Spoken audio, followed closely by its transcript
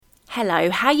Hello,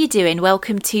 how you doing?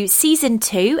 Welcome to Season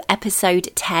 2, Episode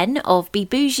 10 of Be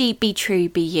Bougie, Be True,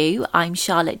 Be You. I'm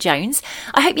Charlotte Jones.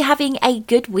 I hope you're having a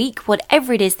good week,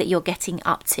 whatever it is that you're getting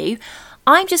up to.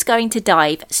 I'm just going to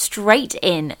dive straight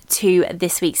in to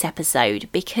this week's episode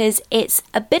because it's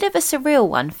a bit of a surreal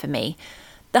one for me.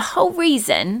 The whole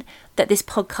reason that this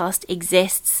podcast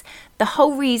exists, the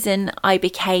whole reason I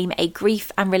became a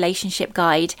grief and relationship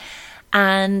guide,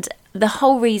 and the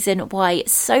whole reason why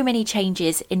so many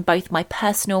changes in both my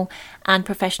personal and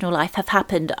professional life have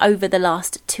happened over the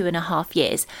last 2.5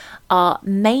 years are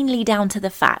mainly down to the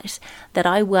fact that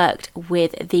I worked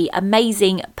with the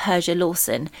amazing Persia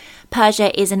Lawson.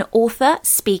 Persia is an author,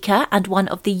 speaker, and one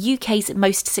of the UK's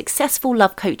most successful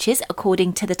love coaches,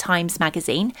 according to the Times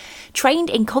magazine. Trained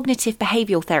in cognitive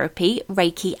behavioural therapy,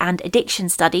 Reiki, and addiction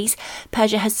studies,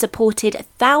 Persia has supported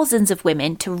thousands of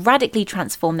women to radically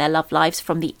transform their love lives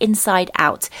from the inside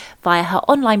out via her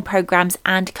online programs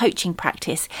and coaching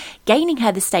practice, gaining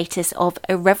her the status of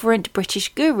irreverent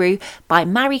British guru by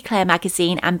Marie Claire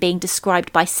magazine and being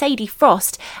described by Sadie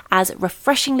Frost as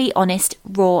refreshingly honest,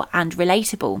 raw and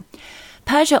relatable.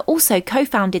 Persia also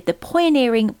co-founded the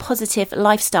pioneering positive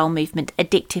lifestyle movement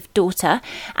Addictive Daughter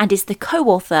and is the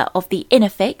co-author of The Inner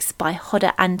Fix by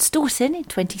Hodder and Stoughton in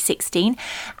 2016,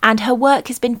 and her work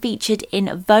has been featured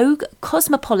in Vogue,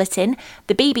 Cosmopolitan,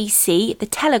 the BBC, The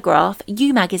Telegraph,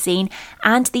 You Magazine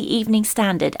and The Evening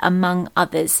Standard, among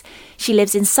others. She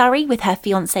lives in Surrey with her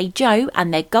fiancé Joe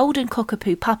and their golden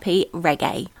cockapoo puppy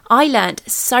Reggae. I learnt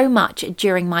so much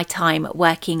during my time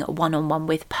working one-on-one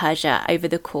with Persia over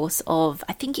the course of,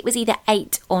 I think it was either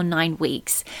 8 or 9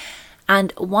 weeks.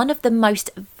 And one of the most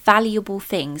valuable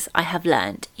things I have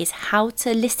learnt is how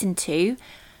to listen to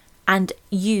and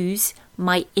use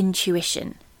my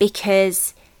intuition,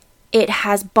 because it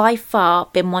has by far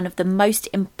been one of the most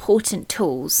important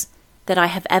tools that I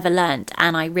have ever learnt.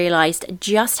 And I realised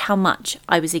just how much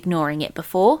I was ignoring it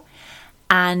before.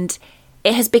 And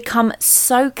it has become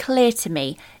so clear to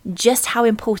me just how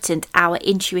important our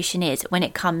intuition is when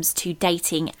it comes to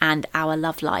dating and our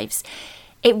love lives.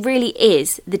 It really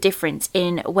is the difference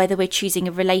in whether we're choosing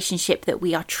a relationship that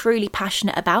we are truly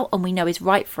passionate about and we know is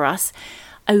right for us,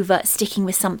 over sticking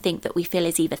with something that we feel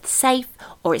is either safe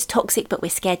or is toxic but we're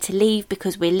scared to leave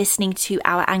because we're listening to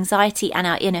our anxiety and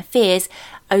our inner fears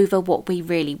over what we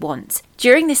really want.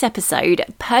 During this episode,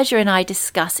 Persia and I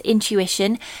discuss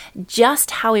intuition,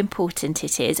 just how important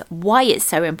it is, why it's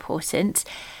so important,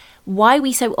 why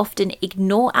we so often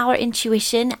ignore our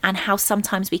intuition and how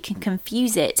sometimes we can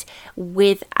confuse it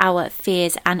with our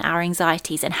fears and our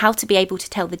anxieties, and how to be able to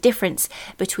tell the difference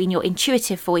between your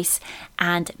intuitive voice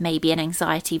and maybe an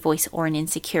anxiety voice or an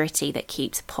insecurity that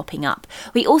keeps popping up.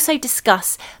 We also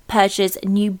discuss Persia's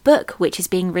new book, which is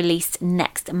being released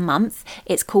next month.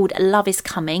 It's called Love is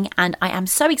Coming, and I am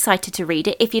so excited to read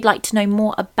it. If you'd like to know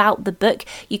more about the book,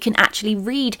 you can actually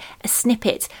read a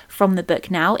snippet from the book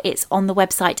now. It's on the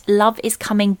website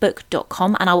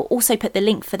loveiscomingbook.com, and I will also put the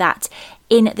link for that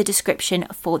in the description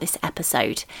for this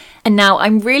episode. And now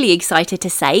I'm really excited to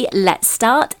say, let's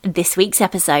start this week's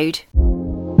episode.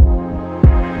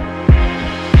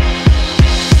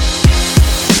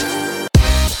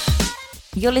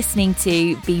 You're listening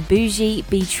to Be Bougie,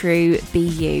 Be True, Be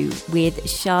You with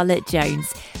Charlotte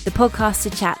Jones, the podcast to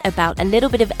chat about a little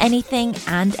bit of anything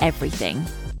and everything.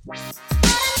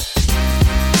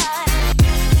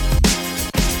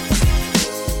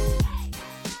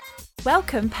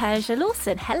 Welcome, Persia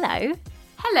Lawson. Hello.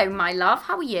 Hello, my love.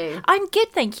 How are you? I'm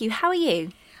good, thank you. How are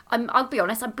you? I'll be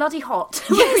honest, I'm bloody hot.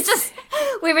 Yes.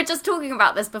 we were just talking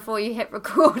about this before you hit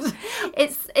record.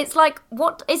 It's like,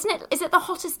 what, isn't it? Is it the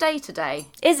hottest day today?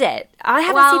 Is it? I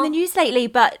haven't seen the news lately,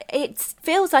 but it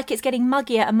feels like it's getting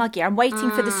muggier and muggier. I'm waiting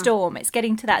for the storm. It's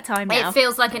getting to that time now. It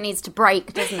feels like it needs to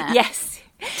break, doesn't it? Yes.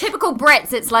 Typical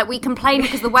Brits, it's like we complain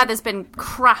because the weather's been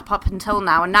crap up until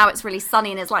now, and now it's really sunny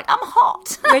and it's like, I'm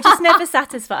hot. We're just never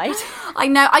satisfied. I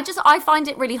know. I find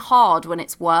it really hard when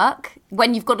it's work,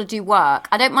 when you've got to do work.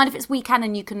 I don't mind if it's weekend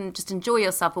and you can just enjoy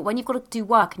yourself, but when you've got to do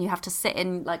work and you have to sit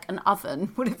in like an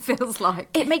oven, what it feels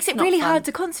like. It makes it really hard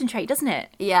to concentrate, doesn't it?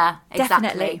 Yeah, exactly.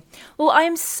 Definitely. Well, I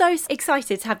am so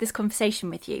excited to have this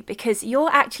conversation with you because you're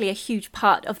actually a huge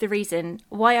part of the reason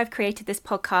why I've created this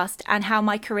podcast and how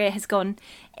my career has gone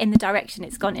in the direction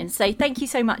it's gone in. So thank you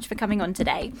so much for coming on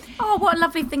today. Oh, what a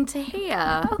lovely thing to hear.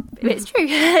 Oh, it's true.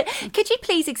 Could you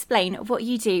please explain what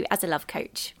you do as a love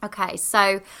coach? Okay,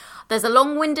 so there's a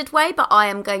long-winded way, but I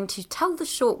am going to tell the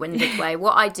short-winded way.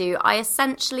 What I do, I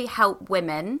essentially help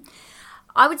women,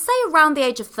 I would say around the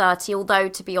age of 30, although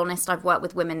to be honest, I've worked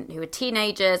with women who are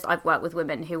teenagers, I've worked with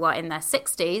women who are in their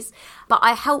 60s, but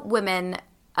I help women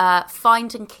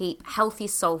find and keep healthy,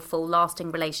 soulful,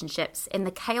 lasting relationships in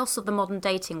the chaos of the modern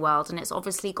dating world. And it's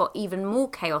obviously got even more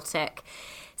chaotic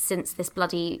since this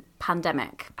bloody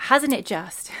pandemic. Hasn't it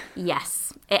just?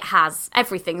 Yes, it has.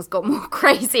 Everything's got more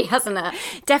crazy, hasn't it?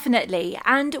 Definitely.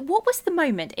 And what was the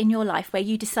moment in your life where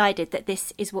you decided that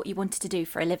this is what you wanted to do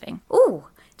for a living? Oh,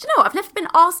 do you know what? I've never been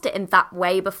asked it in that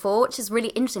way before, which is really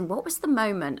interesting. What was the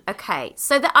moment? Okay,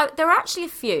 so there are actually a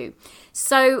few.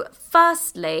 So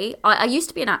firstly, I used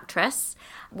to be an actress,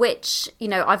 which, you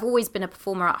know, I've always been a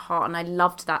performer at heart and I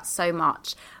loved that so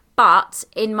much. But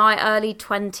in my early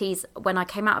 20s, when I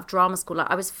came out of drama school,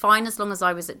 like, I was fine as long as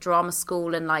I was at drama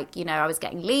school and, like, you know, I was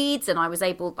getting leads and I was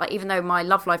able, like, even though my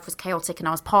love life was chaotic and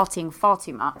I was partying far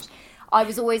too much, I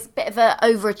was always a bit of an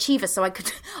overachiever, so I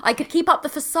could keep up the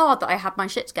facade that I had my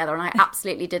shit together, and I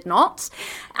absolutely did not.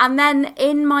 And then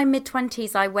in my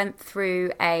mid-20s, I went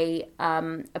through a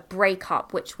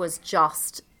breakup, which was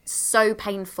just so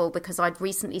painful because I'd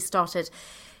recently started...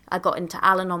 I got into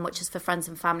Al-Anon, which is for friends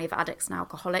and family of addicts and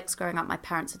alcoholics. Growing up, my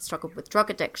parents had struggled with drug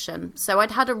addiction. So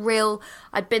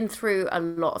I'd been through a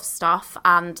lot of stuff.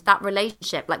 And that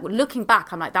relationship, like looking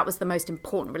back, I'm like, that was the most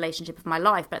important relationship of my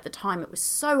life. But at the time, it was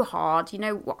so hard. You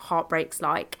know what heartbreak's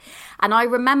like. And I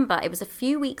remember it was a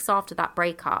few weeks after that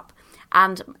breakup.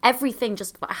 And everything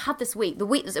just, I had this week.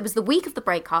 It was the week of the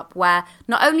breakup where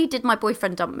not only did my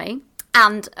boyfriend dump me,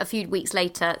 and a few weeks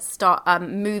later,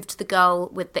 moved the girl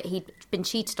that he'd been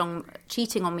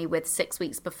cheating on me with 6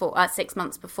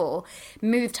 months before,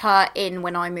 moved her in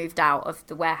when I moved out of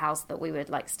the warehouse that we were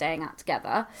like staying at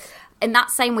together. In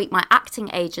that same week, my acting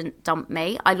agent dumped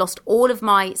me. I lost all of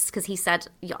because he said,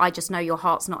 I just know your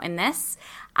heart's not in this.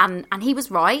 And he was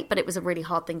right, but it was a really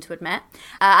hard thing to admit.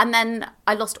 And then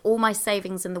I lost all my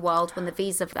savings in the world when the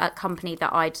visa company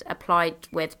that I'd applied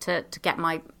with to get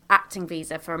my acting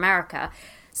visa for America.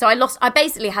 So I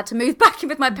basically had to move back in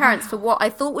with my parents for what I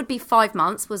thought would be 5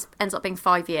 months, ends up being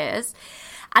 5 years.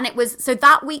 And so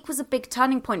that week was a big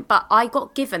turning point, but I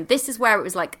got given, this is where it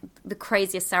was like the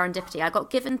craziest serendipity. I got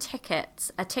given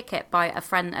a ticket by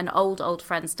an old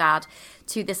friend's dad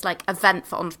to this like event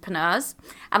for entrepreneurs.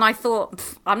 And I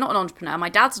thought, I'm not an entrepreneur. My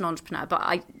dad's an entrepreneur, but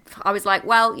I was like,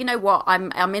 well, you know what?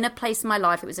 I'm in a place in my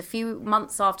life. It was a few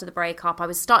months after the breakup. I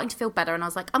was starting to feel better. And I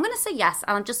was like, I'm going to say yes.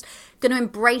 And I'm just going to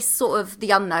embrace sort of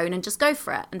the unknown and just go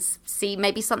for it and see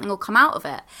maybe something will come out of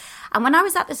it. And when I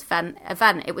was at this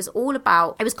event, it was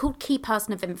called Key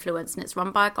Person of Influence, and it's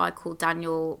run by a guy called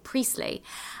Daniel Priestley.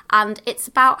 And it's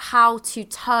about how to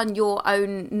turn your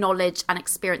own knowledge and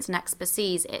experience and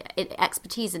expertise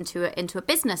into a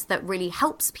business that really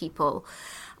helps people.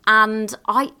 And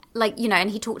and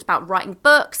he talked about writing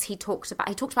books. He talked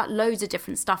about loads of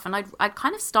different stuff. And I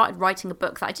kind of started writing a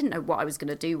book that I didn't know what I was going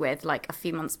to do with like a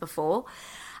few months before.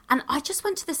 And I just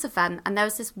went to this event and there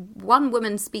was this one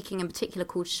woman speaking in particular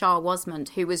called Shah Wasmond,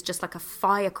 who was just like a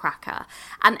firecracker.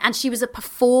 And she was a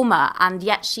performer, and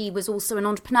yet she was also an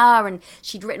entrepreneur, and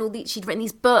she'd written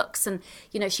these books, and,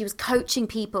 you know, she was coaching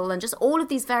people and just all of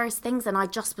these various things. And I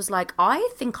just was like, I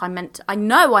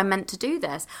know I meant to do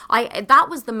this. That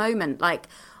was the moment, like,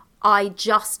 I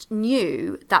just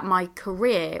knew that my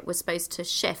career was supposed to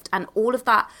shift, and all of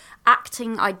that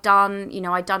acting I'd done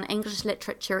English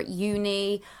literature at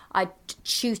uni, I'd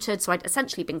tutored, so I'd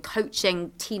essentially been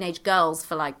coaching teenage girls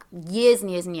for like years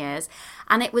and years and years,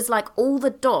 and it was like all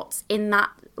the dots in that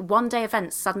one day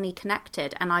event suddenly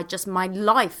connected, and my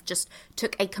life just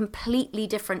took a completely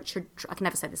different I can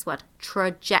never say this word,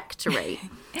 trajectory.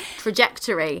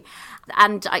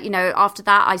 And after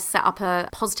that I set up a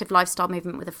positive lifestyle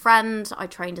movement with a friend. I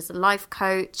trained as a life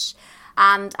coach,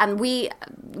 and we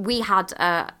had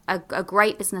a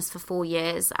great business for 4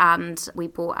 years, and we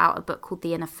brought out a book called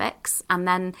The Inner Fix. And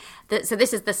then so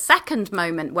this is the second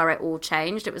moment where it all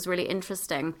changed. It was really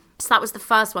interesting. So that was the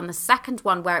first one. The second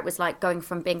one, where it was like going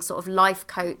from being sort of life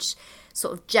coach,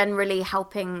 sort of generally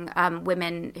helping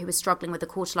women who were struggling with a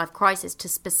quarter-life crisis, to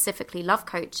specifically love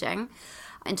coaching.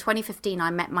 In 2015,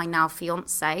 I met my now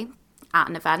fiance at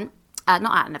an event. At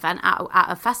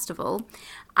a festival.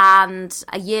 And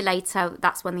a year later,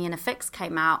 that's when The Inner Fix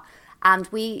came out. And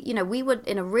we were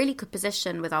in a really good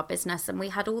position with our business, and we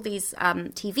had all these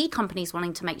TV companies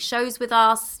wanting to make shows with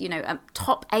us,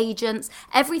 top agents,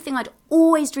 everything I'd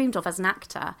always dreamed of as an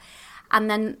actor. And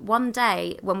then one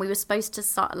day when we were supposed to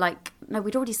start,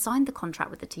 we'd already signed the contract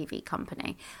with the TV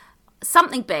company.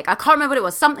 Something big, I can't remember what it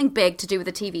was, something big to do with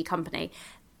the TV company.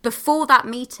 Before that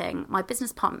meeting, my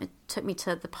business partner took me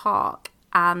to the park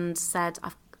and said,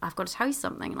 I've got to tell you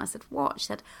something. And I said, what? She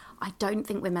said, I don't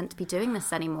think we're meant to be doing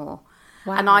this anymore.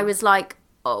 Wow. And I was like,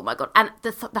 oh my God. And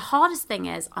the hardest thing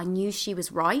is, I knew she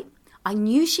was right. I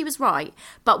knew she was right.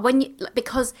 But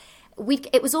because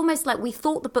it was almost like we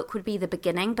thought the book would be the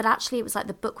beginning, but actually it was like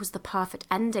the book was the perfect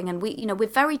ending. And we're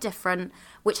very different,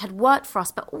 which had worked for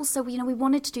us, but also, we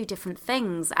wanted to do different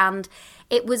things. And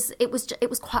it was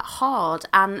quite hard.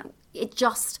 And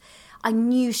I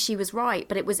knew she was right,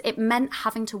 but it meant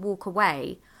having to walk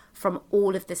away from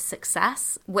all of this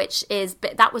success,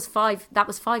 that was 5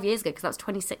 years ago, because that was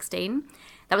 2016.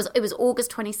 It was August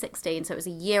 2016, so it was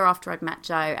a year after I'd met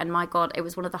Joe, and my God, it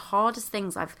was one of the hardest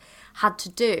things I've had to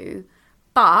do.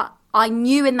 But I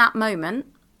knew in that moment,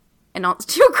 in answer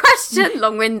to your question,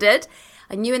 long-winded,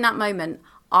 I knew in that moment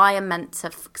I am meant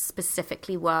to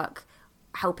specifically work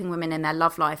helping women in their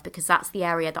love life, because that's the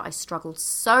area that I struggled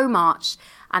so much,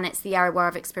 and it's the area where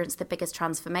I've experienced the biggest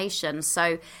transformation.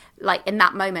 So like in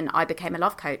that moment, I became a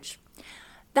love coach.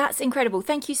 That's incredible.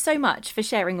 Thank you so much for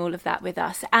sharing all of that with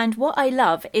us. And what I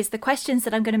love is the questions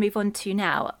that I'm going to move on to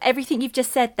now. Everything you've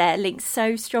just said there links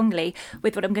so strongly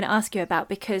with what I'm going to ask you about,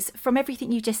 because from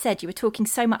everything you just said, you were talking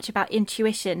so much about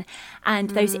intuition and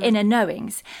those inner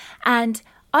knowings. And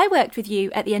I worked with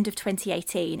you at the end of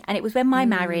 2018, and it was when my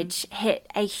marriage hit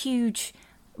a huge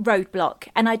roadblock.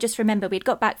 And I just remember we'd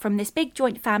got back from this big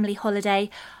joint family holiday.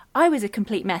 I was a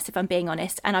complete mess, if I'm being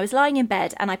honest. And I was lying in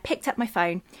bed, and I picked up my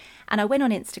phone and I went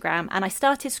on Instagram and I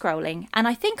started scrolling. And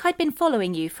I think I'd been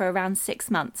following you for around 6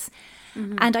 months.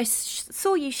 And I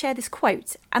saw you share this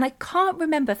quote, and I can't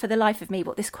remember for the life of me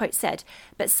what this quote said,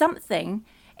 but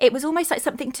it was almost like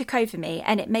something took over me,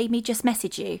 and it made me just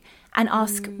message you and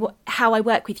ask how I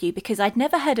work with you, because I'd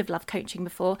never heard of love coaching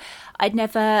before. I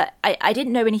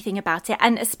didn't know anything about it.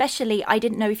 And especially, I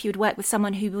didn't know if you would work with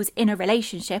someone who was in a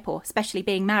relationship, or especially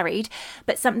being married,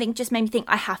 but something just made me think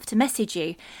I have to message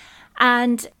you.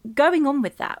 And going on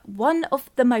with that, one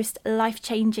of the most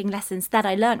life-changing lessons that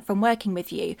I learned from working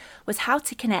with you was how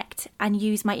to connect and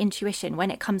use my intuition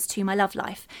when it comes to my love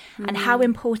life, and how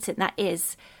important that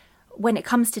is when it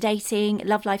comes to dating,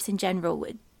 love lives in general.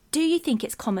 Do you think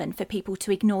it's common for people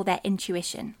to ignore their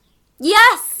intuition?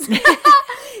 Yes!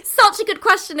 Such a good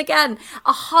question again.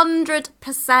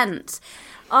 100%.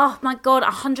 Oh my God,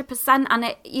 100%. And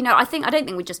I don't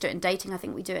think we just do it in dating. I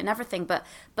think we do it in everything. But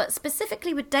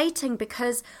specifically with dating,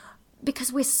 because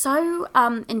we're so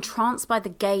entranced by the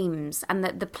games and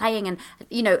the playing, and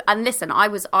listen, I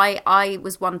was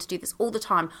one to do this all the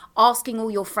time, asking all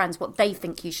your friends what they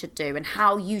think you should do and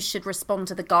how you should respond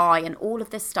to the guy and all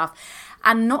of this stuff,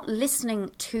 and not listening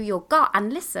to your gut.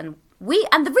 And listen,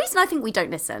 and the reason I think we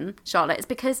don't listen, Charlotte, is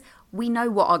because we know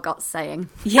what our gut's saying.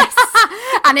 Yes.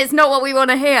 And it's not what we want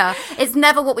to hear. It's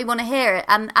never what we want to hear.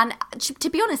 And to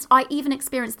be honest, I even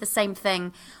experienced the same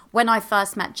thing when I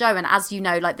first met Joe. And as you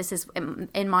know, like, this is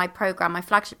in my program, my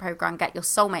flagship program, Get Your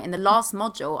Soulmate. In the last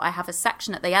module, I have a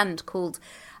section at the end called,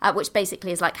 which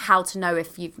basically is like how to know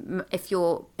if you've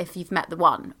met the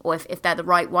one, or if they're the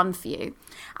right one for you.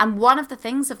 And one of the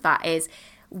things of that is,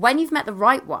 when you've met the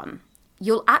right one,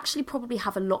 you'll actually probably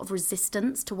have a lot of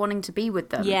resistance to wanting to be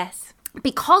with them. Yes.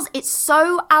 Because it's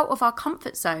so out of our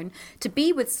comfort zone to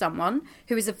be with someone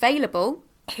who is available,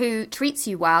 who treats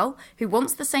you well, who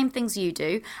wants the same things you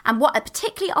do. And what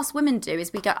particularly us women do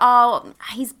is we go, oh,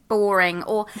 he's boring,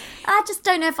 or I just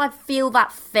don't know if I feel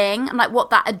that thing. And like,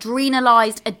 what, that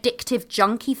adrenalized, addictive,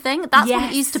 junkie thing? That's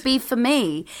what it used to be for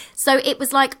me. So it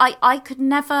was like, I could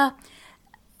never...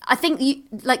 I think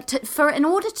in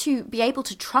order to be able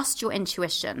to trust your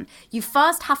intuition, you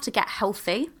first have to get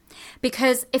healthy,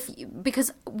 because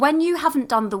when you haven't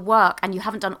done the work, and you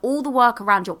haven't done all the work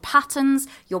around your patterns,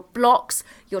 your blocks,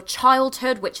 your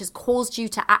childhood, which has caused you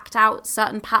to act out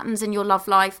certain patterns in your love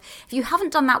life, if you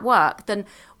haven't done that work, then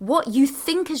what you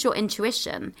think is your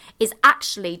intuition is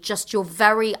actually just your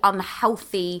very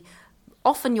unhealthy,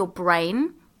 often your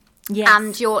brain. Yes.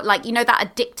 And you're like,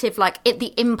 that addictive,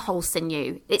 the impulse in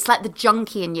you. It's like the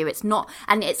junkie in you. It's not,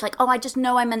 and it's like, oh, I just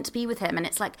know I'm meant to be with him. And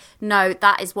it's like, no,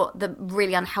 that is what the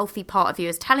really unhealthy part of you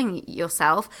is telling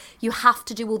yourself. You have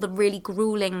to do all the really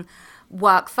grueling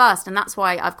work first. And that's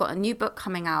why I've got a new book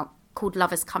coming out called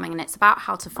Love Is Coming, and it's about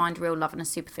how to find real love in a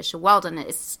superficial world. And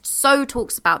it so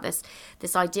talks about this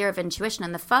idea of intuition.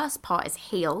 And the first part is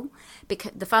heal,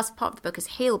 because the first part of the book is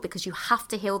heal, because you have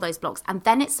to heal those blocks, and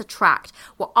then it's attract.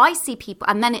 What I see people,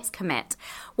 and then it's commit.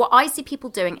 What I see people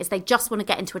doing is they just want to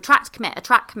get into attract, commit.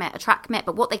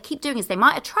 But what they keep doing is they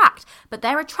might attract, but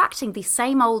they're attracting the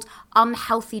same old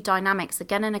unhealthy dynamics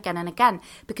again and again and again,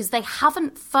 because they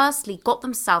haven't firstly got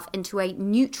themselves into a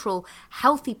neutral,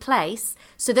 healthy place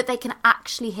so that they can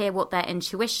actually hear what their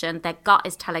intuition, their gut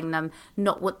is telling them,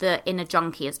 not what the inner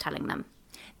junkie is telling them.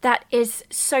 That is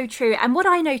so true. And what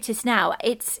I notice now,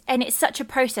 it's such a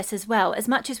process as well. As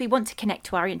much as we want to connect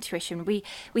to our intuition, we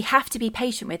have to be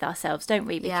patient with ourselves, don't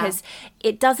we? Because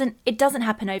it doesn't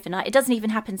happen overnight. It doesn't even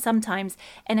happen sometimes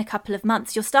in a couple of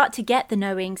months. You'll start to get the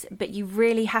knowings, but you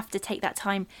really have to take that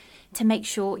time to make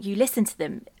sure you listen to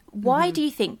them. Why do you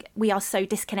think we are so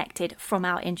disconnected from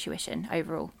our intuition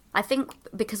overall? I think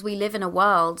because we live in a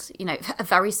world, a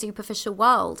very superficial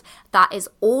world that is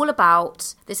all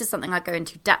about, this is something I go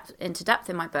into depth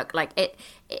in my book, like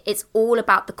it's all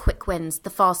about the quick wins, the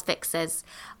fast fixes.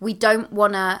 We don't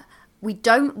want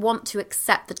to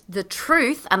accept the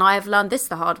truth, and I have learned this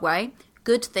the hard way,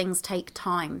 good things take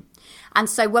time. And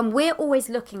so when we're always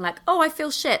looking like, oh, I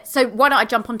feel shit, so why don't I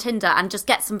jump on Tinder and just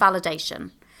get some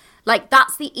validation? Like,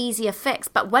 that's the easier fix.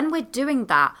 But when we're doing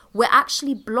that, we're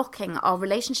actually blocking our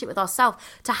relationship with ourselves.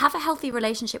 To have a healthy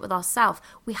relationship with ourselves,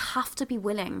 we have to be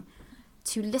willing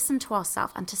to listen to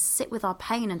ourselves and to sit with our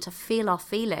pain and to feel our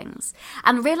feelings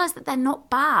and realize that they're not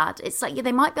bad. It's like,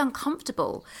 they might be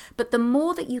uncomfortable, but the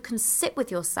more that you can sit with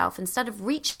yourself instead of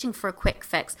reaching for a quick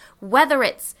fix, whether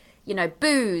it's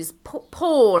booze,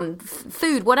 porn,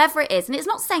 food, whatever it is. And it's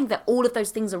not saying that all of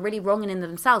those things are really wrong in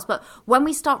themselves, but when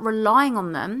we start relying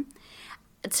on them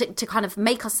to kind of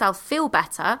make ourselves feel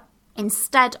better,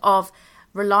 instead of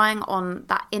relying on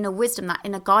that inner wisdom, that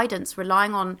inner guidance,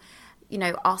 relying on,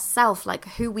 ourself, like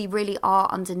who we really are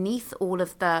underneath all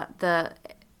of the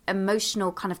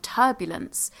emotional kind of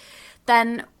turbulence,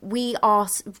 then we are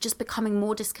just becoming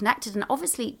more disconnected. And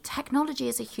obviously, technology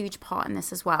is a huge part in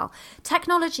this as well.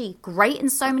 Technology, great in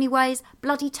so many ways,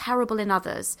 bloody terrible in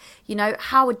others.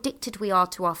 How addicted we are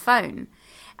to our phone.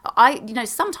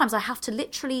 Sometimes I have to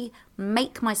literally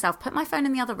make myself put my phone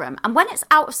in the other room. And when it's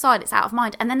out of sight, it's out of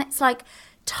mind. And then it's like,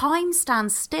 time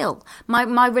stands still.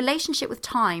 My relationship with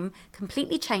time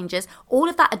completely changes. All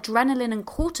of that adrenaline and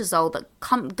cortisol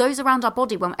that goes around our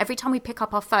body when every time we pick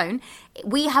up our phone,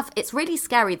 it's really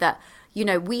scary that,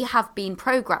 we have been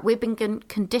programmed, we've been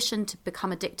conditioned to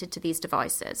become addicted to these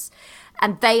devices.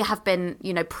 And they have been,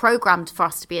 programmed for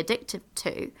us to be addicted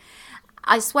to.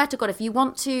 I swear to God, if you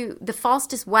want to, the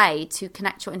fastest way to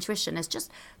connect your intuition is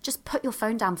just put your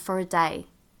phone down for a day.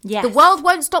 Yes. The world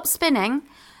won't stop spinning.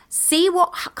 See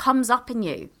what comes up in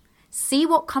you. See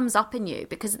what comes up in you,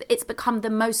 because it's become the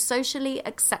most socially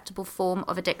acceptable form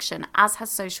of addiction, as has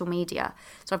social media.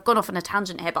 So I've gone off on a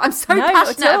tangent here, but I'm so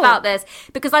passionate about this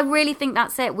because I really think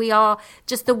that's it. We are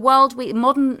just the world.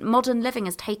 Modern living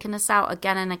has taken us out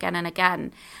again and again and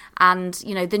again. And,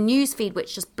 the news feed,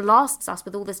 which just blasts us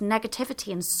with all this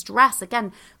negativity and stress,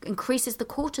 again, increases the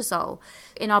cortisol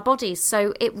in our bodies.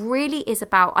 So it really is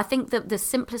about, I think the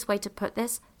simplest way to put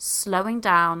this, slowing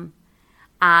down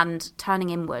and turning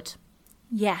inward.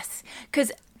 Yes, because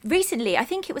recently, I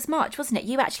think it was March, wasn't it?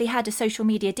 You actually had a social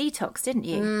media detox, didn't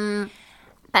you?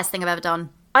 Best thing I've ever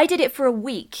done. I did it for a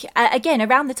week. Again,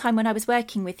 around the time when I was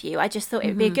working with you, I just thought it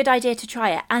would be a good idea to try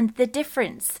it. And the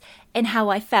difference in how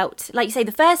I felt, like you say,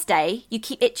 the first day, you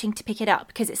keep itching to pick it up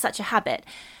because it's such a habit.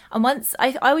 And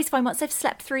I always find once I've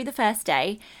slept through the first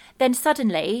day, then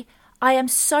suddenly I am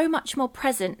so much more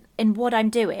present in what I'm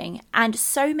doing, and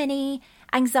so many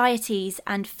anxieties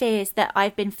and fears that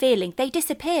I've been feeling, they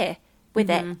disappear with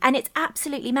it. And it's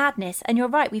absolutely madness. And you're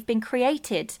right, it's been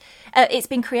created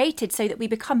so that we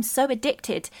become so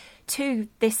addicted to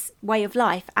this way of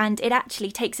life, and it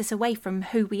actually takes us away from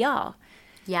who we are.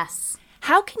 Yes.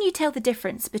 How can you tell the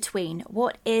difference between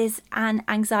what is an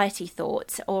anxiety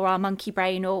thought or our monkey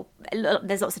brain, or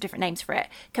there's lots of different names for it,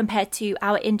 compared to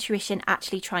our intuition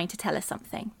actually trying to tell us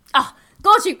something? Oh,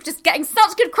 God, you're just getting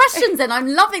such good questions in. I'm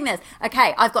loving this.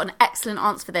 Okay, I've got an excellent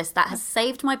answer for this that has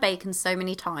saved my bacon so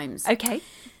many times. Okay.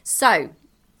 So,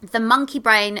 the monkey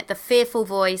brain, the fearful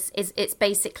voice, it's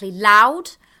basically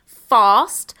loud,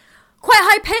 fast, quite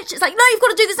high pitch. It's like, no, you've got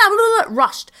to do this now.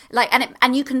 Rushed.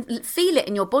 And you can feel it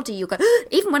in your body. You go,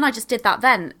 even when I just did that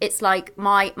then, it's like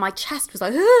my chest was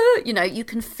like, you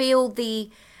can feel the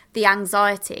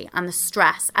anxiety and the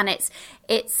stress, and it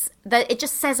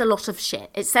just says a lot of shit.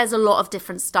 It says a lot of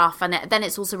different stuff, and then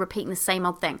it's also repeating the same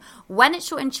old thing. When it's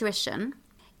your intuition,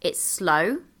 it's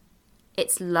slow,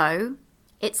 it's low,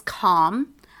 it's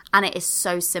calm, and it is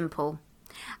so simple.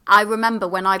 I remember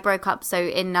when I broke up, so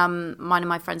in mine and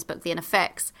my friend's book, The Inner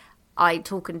Fix, I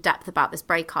talk in depth about this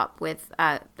breakup with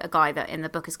a guy that in the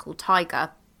book is called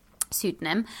Tiger,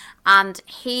 pseudonym, and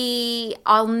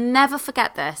I'll never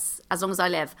forget this as long as I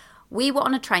live. We were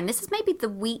on a train. This is maybe a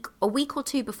week or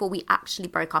two before we actually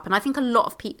broke up. And I think I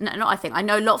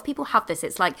know a lot of people have this.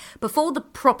 It's like before the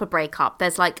proper breakup,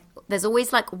 there's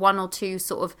always like one or two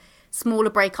sort of smaller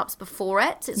breakups before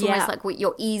it. It's Yeah. almost like what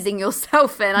you're easing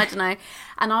yourself in. I don't know.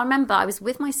 And I remember I was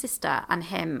with my sister and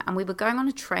him, and we were going on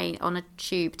a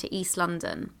tube to East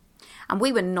London, and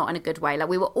we were not in a good way. Like,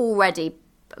 we were already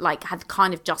like had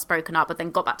kind of just broken up, but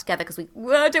then got back together because we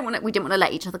didn't want to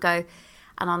let each other go.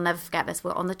 And I'll never forget this.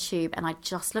 We're on the tube, and I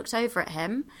just looked over at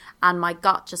him, and my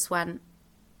gut just went,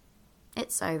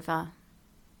 "It's over.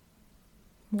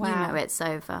 Wow. You know it's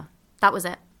over." That was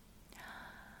it.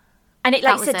 And it,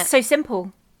 like That you was said, it. so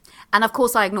simple. And of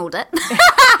course I ignored it.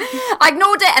 I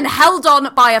ignored it and held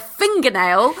on by a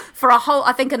fingernail for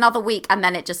another week. And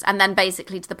then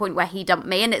basically to the point where he dumped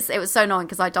me. And it was so annoying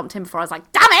because I dumped him before. I was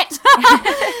like, damn it.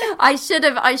 I should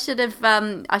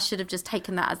have just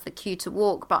taken that as the cue to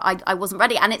walk, but I wasn't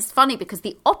ready. And it's funny because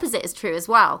the opposite is true as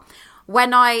well.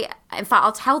 In fact,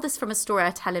 I'll tell this from a story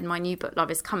I tell in my new book,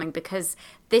 Love Is Coming, because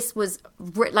this was,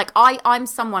 I'm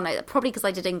someone, probably because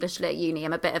I did English lit at uni,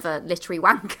 I'm a bit of a literary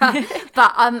wanker,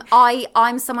 but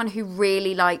I'm someone who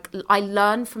really, I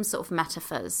learn from sort of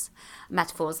metaphors.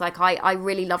 Like, I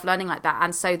really love learning like that.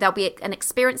 And so there'll be an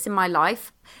experience in my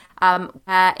life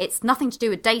where it's nothing to do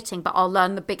with dating, but I'll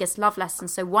learn the biggest love lesson.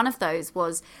 So one of those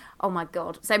was, oh my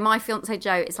God. So my fiance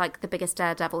Joe is like the biggest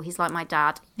daredevil. He's like my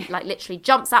dad. He like literally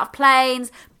jumps out of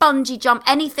planes, bungee jump,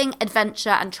 anything adventure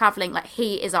and traveling. Like,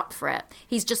 he is up for it.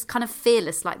 He's just kind of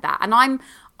fearless like that. And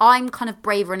I'm kind of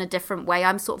braver in a different way.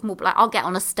 I'm sort of more like, I'll get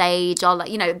on a stage. I'll,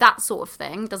 that sort of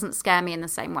thing doesn't scare me in the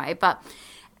same way. But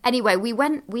anyway, we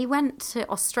went to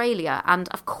Australia, and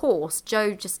of course,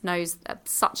 Joe just knows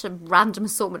such a random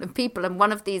assortment of people. And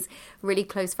one of these really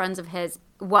close friends of his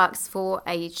works for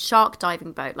a shark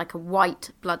diving boat, like a white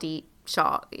bloody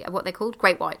shark, what they're called,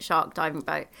 great white shark diving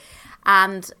boat.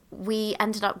 And we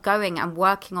ended up going and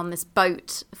working on this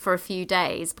boat for a few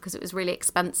days because it was really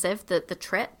expensive, the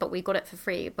trip, but we got it for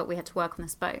free, but we had to work on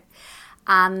this boat.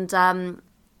 And,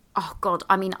 oh God,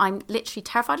 I mean, I'm literally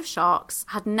terrified of sharks,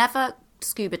 had never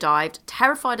scuba dived,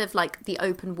 terrified of like the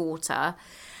open water.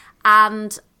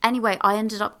 And anyway, I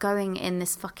ended up going in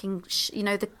this fucking,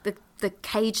 the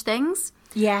cage things.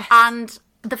 Yes. And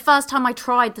the first time I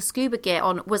tried the scuba gear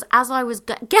on was as I was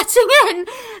getting in.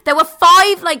 There were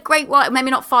 5 like great white, maybe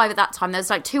not 5 at that time. There was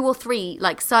like 2 or 3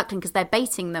 like circling because they're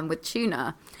baiting them with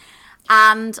tuna.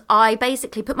 And I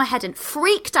basically put my head in,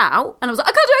 freaked out, and I was like,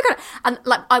 I can't do it. And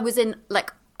like I was in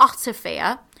like utter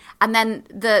fear. And then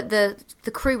the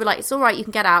crew were like, it's all right, you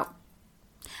can get out.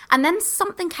 And then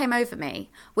something came over me,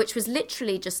 which was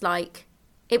literally just like,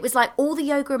 it was like all the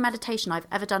yoga and meditation I've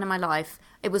ever done in my life.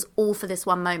 It was all for this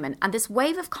one moment. And this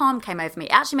wave of calm came over me.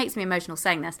 It actually makes me emotional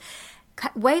saying this.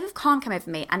 Wave of calm came over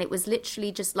me, and it was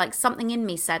literally just like something in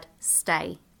me said,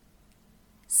 stay.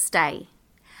 Stay.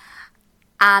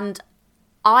 And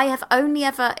I have only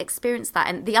ever experienced that.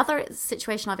 And the other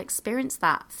situation I've experienced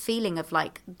that feeling of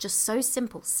like just so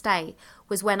simple, stay,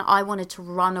 was when I wanted to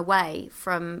run away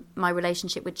from my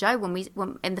relationship with Joe.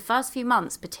 When in the first few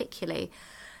months particularly,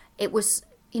 it was,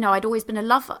 I'd always been a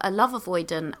love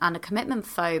avoidant and a commitment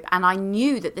phobe. And I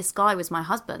knew that this guy was my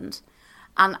husband.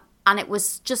 And it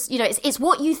was just, it's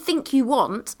what you think you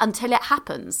want until it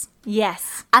happens.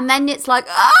 Yes. And then it's like,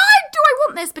 do I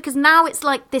want this? Because now it's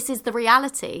like, this is the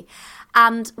reality.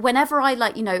 And whenever I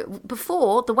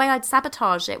before, the way I'd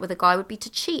sabotage it with a guy would be to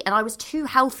cheat. And I was too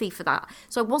healthy for that.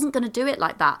 So I wasn't going to do it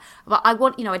like that. But I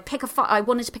wanted to pick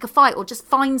a fight or just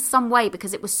find some way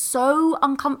because it was so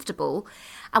uncomfortable.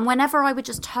 And whenever I would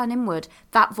just turn inward,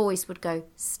 that voice would go,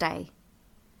 stay.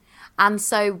 And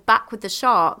so back with the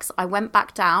sharks, I went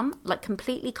back down, like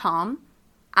completely calm.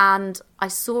 And I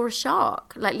saw a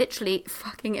shark, like literally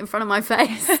fucking in front of my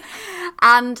face.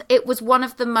 And it was one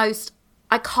of the most,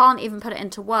 I can't even put it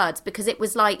into words because it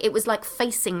was like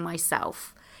facing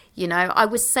myself. I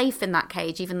was safe in that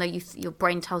cage, even though your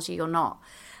brain tells you you're not.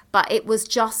 But it was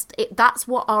just, that's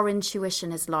what our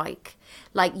intuition is like.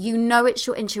 Like, it's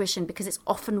your intuition because it's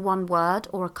often one word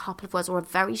or a couple of words or a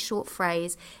very short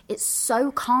phrase. It's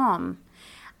so calm.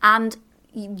 And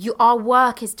our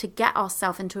work is to get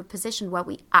ourselves into a position where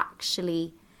we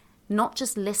actually not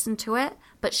just listen to it,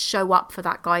 but show up for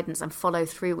that guidance and follow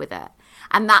through with it.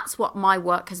 And that's what my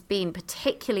work has been,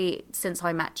 particularly since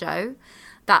I met Joe.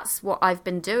 That's what I've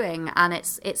been doing, and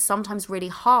it's sometimes really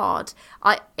hard.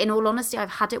 In all honesty,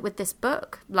 I've had it with this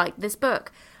book. Like, this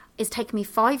book is taking me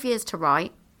 5 years to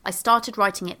write. I started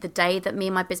writing it the day that me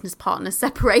and my business partner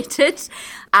separated,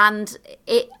 and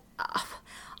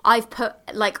I've put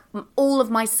like all of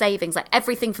my savings, like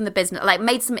everything from the business, like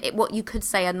made some what you could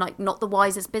say are like not the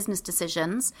wisest business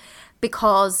decisions,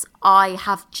 because I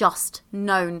have just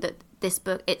known that this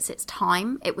book, it's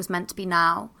time. It was meant to be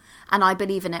now. And I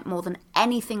believe in it more than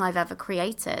anything I've ever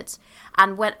created.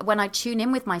 And when I tune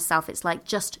in with myself, it's like,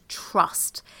 just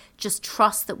trust. Just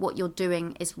trust that what you're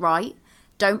doing is right.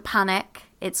 Don't panic.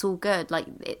 It's all good. Like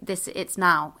it's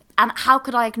now. And how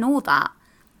could I ignore that?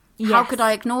 Yes. How could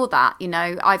I ignore that? You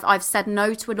know, I've said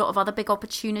no to a lot of other big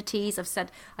opportunities.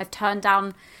 I've turned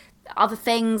down other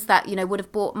things that, you know, would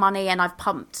have brought money, and I've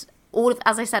pumped all of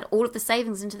the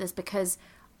savings into this because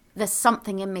there's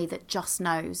something in me that just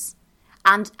knows.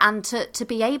 And to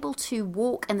be able to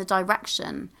walk in the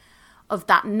direction of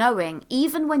that knowing,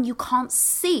 even when you can't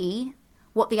see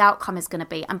what the outcome is going to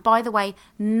be. And by the way,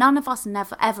 none of us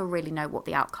never ever really know what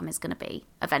the outcome is going to be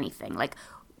of anything. Like,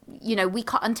 you know, we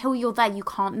can't, until you're there, you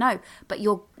can't know. But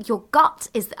your gut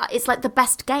it's like the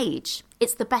best gauge.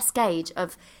 It's the best gauge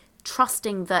of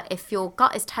trusting that if your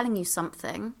gut is telling you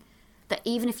something, that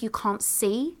even if you can't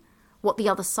see what the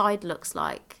other side looks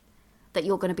like, that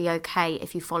you're going to be okay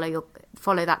if you follow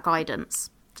that guidance.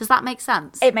 Does that make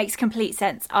sense? It makes complete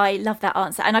sense. I love that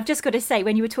answer. And I've just got to say,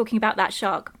 when you were talking about that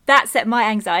shark, that set my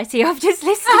anxiety off just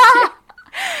listening to it.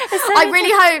 I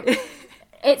really hope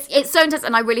it's so intense,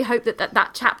 and I really hope that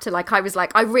chapter, like, I was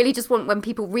like, I really just want when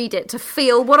people read it to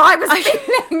feel what I was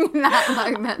feeling in that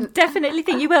moment. Definitely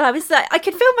think you will. I was like, I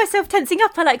could feel myself tensing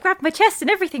up. I like grabbed my chest and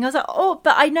everything. I was like, oh,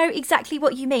 but I know exactly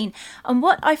what you mean. And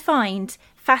what I find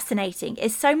fascinating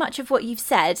is so much of what you've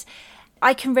said,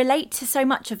 I can relate to so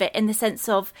much of it in the sense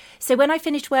of, so when I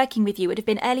finished working with you, it would have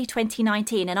been early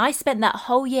 2019, and I spent that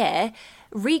whole year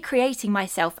recreating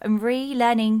myself and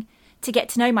relearning to get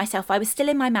to know myself. I was still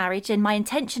in my marriage, and my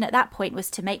intention at that point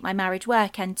was to make my marriage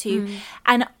work and to,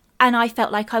 and I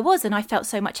felt like I was, and I felt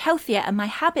so much healthier, and my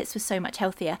habits were so much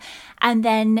healthier. And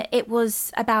then it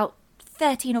was about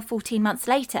 13 or 14 months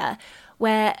later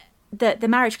where the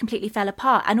marriage completely fell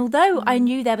apart. And although I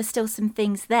knew there were still some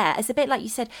things there, it's a bit like you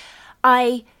said,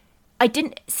 I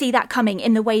didn't see that coming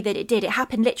in the way that it did. It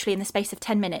happened literally in the space of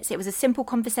 10 minutes. It was a simple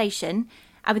conversation,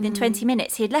 and within 20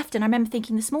 minutes he had left. And I remember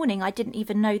thinking this morning, I didn't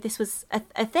even know this was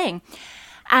a thing.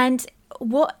 And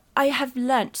what I have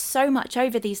learnt so much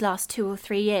over these last 2 or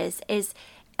 3 years is,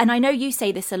 and I know you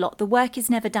say this a lot, the work is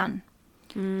never done.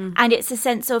 And it's a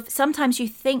sense of, sometimes you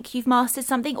think you've mastered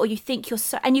something, or you think you're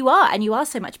so, and you are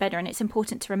so much better, and it's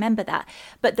important to remember that.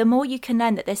 But the more you can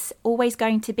learn that there's always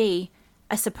going to be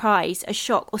a surprise, a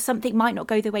shock, or something might not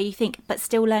go the way you think, but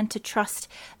still learn to trust.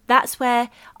 That's where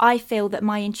I feel that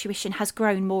my intuition has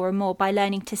grown more and more, by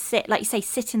learning to sit, like you say,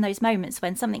 sit in those moments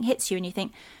when something hits you and you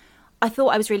think, I thought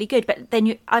I was really good. But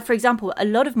then for example, a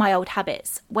lot of my old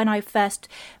habits, when I first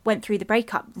went through the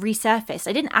breakup, resurfaced.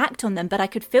 I didn't act on them, but I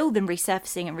could feel them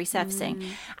resurfacing and resurfacing.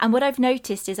 And what I've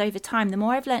noticed is, over time, the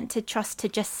more I've learned to trust, to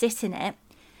just sit in it,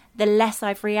 the less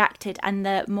I've reacted, and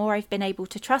the more I've been able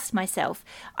to trust myself.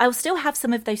 I'll still have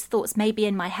some of those thoughts maybe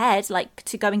in my head, like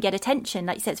to go and get attention.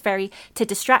 Like you said, it's very to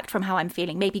distract from how I'm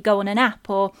feeling. Maybe go on an app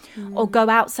or go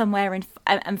out somewhere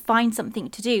and find something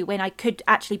to do when I could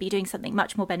actually be doing something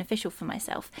much more beneficial for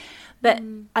myself. But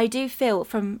I do feel,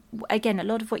 from, again, a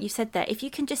lot of what you said there, if you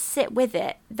can just sit with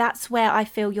it, that's where I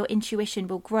feel your intuition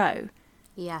will grow.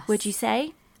 Yes. Would you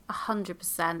say?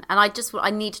 100%. And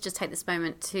I need to just take this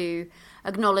moment to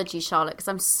acknowledge you, Charlotte, because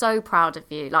I'm so proud of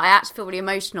you. Like, I actually feel really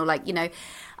emotional. Like, you know,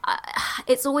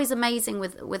 it's always amazing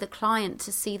with a client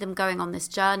to see them going on this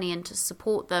journey and to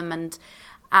support them,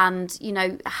 and you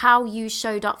know, how you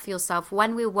showed up for yourself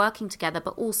when we were working together,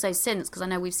 but also since, because I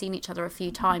know we've seen each other a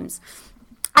few times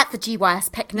at the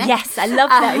GYS picnic. Yes, I love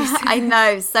those. I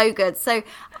know, so good. So,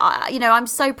 you know, I'm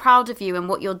so proud of you and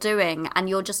what you're doing, and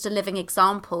you're just a living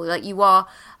example. Like, you are.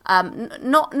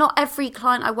 Not every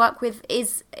client I work with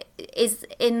is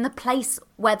in the place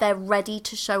where they're ready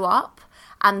to show up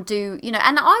and do, you know,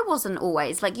 and I wasn't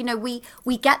always, like, you know,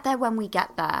 we get there when we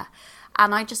get there.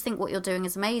 And I just think what you're doing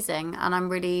is amazing, and I'm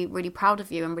really, really proud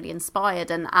of you and really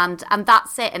inspired, and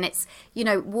that's it. And it's, you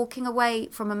know, walking away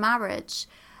from a marriage.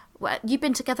 Well, you've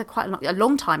been together quite a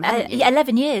long time, haven't you?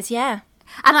 11 years, yeah.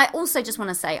 And I also just want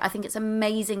to say, I think it's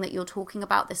amazing that you're talking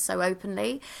about this so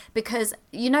openly, because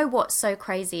you know what's so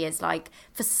crazy is, like,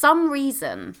 for some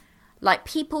reason, like,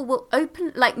 people will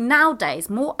nowadays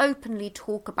more openly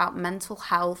talk about mental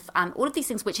health and all of these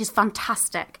things, which is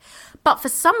fantastic. But for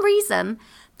some reason,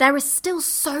 there is still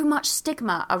so much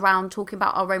stigma around talking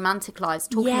about our romantic lives,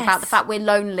 talking about the fact we're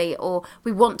lonely, or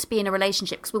we want to be in a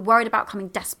relationship because we're worried about coming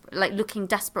desperate, like looking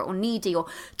desperate or needy, or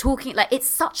talking, like, it's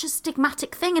such a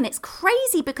stigmatic thing. And it's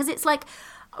crazy because it's like,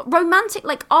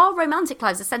 our romantic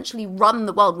lives essentially run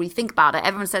the world. We think about it.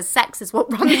 Everyone says sex is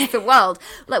what runs the world.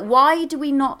 Like, why do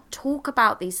we not talk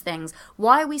about these things?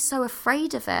 Why are we so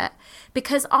afraid of it?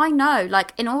 Because I know,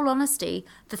 like, in all honesty,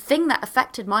 the thing that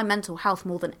affected my mental health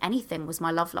more than anything was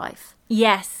my love life.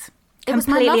 Yes. It was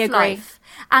my love life.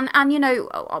 And you know,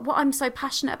 what I'm so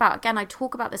passionate about, again, I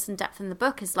talk about this in depth in the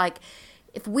book, is like,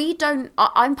 if we don't,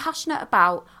 I'm passionate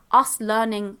about us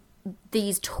learning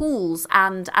these tools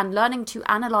and learning to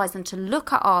analyze and to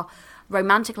look at our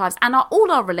romantic lives and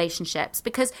all our relationships,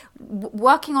 because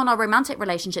working on our romantic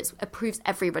relationships improves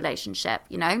every relationship,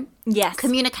 you know? Yes.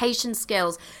 Communication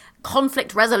skills,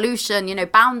 conflict resolution, you know,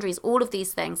 boundaries, all of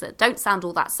these things that don't sound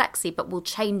all that sexy but will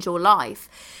change your life.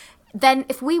 Then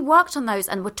if we worked on those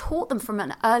and were taught them from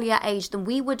an earlier age, then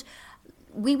we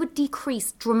would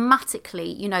decrease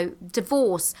dramatically, you know,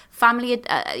 divorce, family,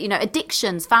 you know,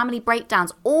 addictions, family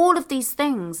breakdowns, all of these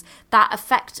things that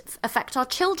affect our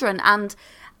children. And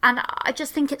I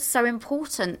just think it's so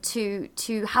important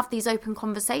to have these open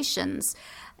conversations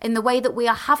in the way that we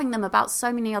are having them about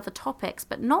so many other topics,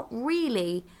 but not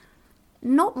really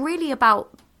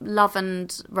about love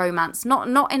and romance,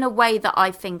 not in a way that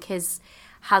I think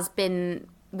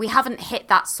we haven't hit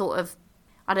that sort of,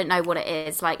 I don't know what it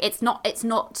is. Like, it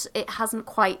hasn't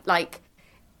quite, like,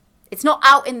 it's not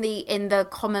out in the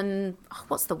common,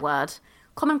 what's the word?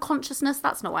 Common consciousness?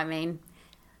 That's not what I mean.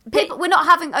 We're not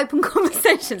having open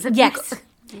conversations. Yes.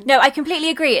 No, I completely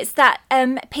agree. It's that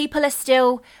people are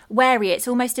still wary. It's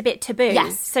almost a bit taboo.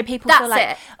 Yes. So people feel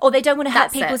like, or they don't want to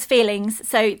hurt people's feelings,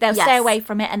 so they'll stay away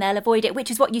from it and they'll avoid it,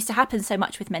 which is what used to happen so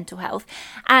much with mental health.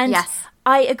 And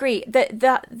I agree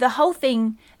that the whole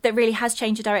thing that really has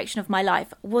changed the direction of my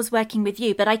life was working with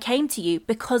you. But I came to you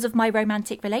because of my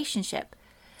romantic relationship.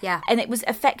 Yeah. And it was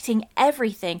affecting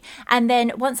everything. And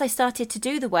then once I started to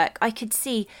do the work, I could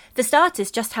see, for starters,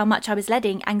 just how much I was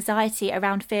letting anxiety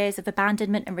around fears of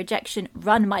abandonment and rejection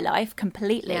run my life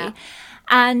completely. Yeah.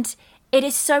 And it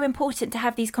is so important to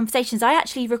have these conversations. I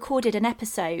actually recorded an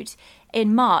episode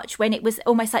in March when it was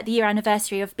almost like the year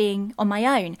anniversary of being on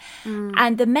my own.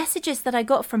 And the messages that I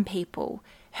got from people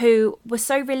who were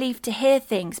so relieved to hear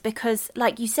things, because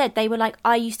like you said, they were like,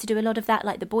 I used to do a lot of that,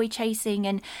 like the boy chasing,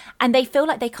 and they feel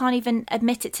like they can't even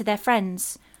admit it to their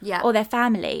friends or their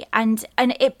family. And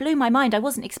it blew my mind. I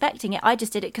wasn't expecting it. I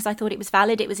just did it because I thought it was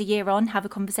valid. It was a year on, have a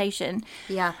conversation.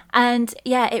 Yeah. And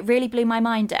it really blew my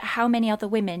mind at how many other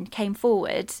women came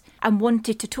forward and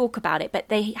wanted to talk about it, but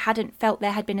they hadn't felt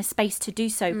there had been a space to do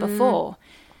so before.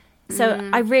 So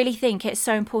I really think it's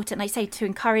so important, like I say, to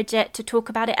encourage it, to talk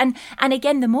about it. And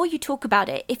again, the more you talk about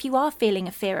it, if you are feeling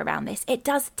a fear around this, it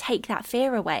does take that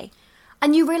fear away.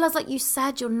 And you realise, like you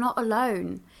said, you're not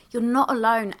alone. You're not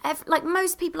alone. Like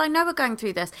most people I know are going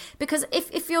through this. Because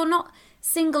if you're not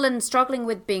single and struggling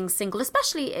with being single,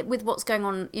 especially with what's going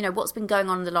on, you know, what's been going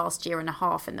on in the last year and a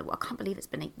half in the world. I can't believe it's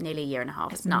been nearly a year and a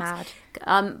half. It's nuts.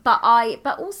 Mad.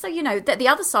 But also, you know, the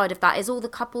other side of that is all the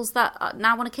couples that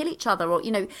now want to kill each other, or,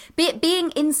 you know,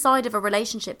 being inside of a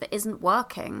relationship that isn't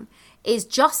working is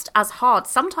just as hard,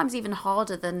 sometimes even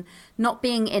harder than not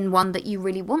being in one that you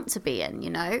really want to be in, you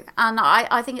know. And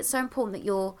I think it's so important that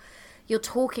you're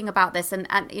talking about this, and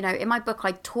you know, in my book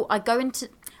I go into,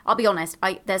 I'll be honest,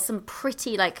 there's some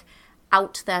pretty like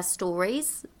out there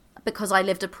stories, because I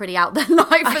lived a pretty out there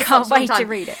life. I can't wait to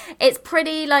read it. It's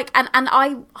pretty like, and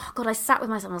I sat with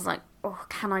myself and I was like, oh,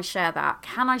 can I share that?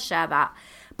 Can I share that?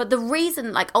 But the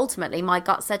reason, like, ultimately my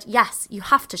gut said, yes, you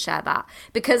have to share that,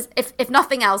 because if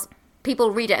nothing else,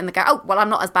 people read it and they go, oh, well, I'm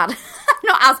not as bad,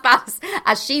 not as bad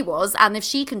as she was. And if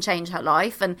she can change her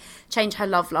life and change her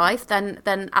love life, then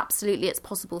absolutely it's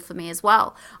possible for me as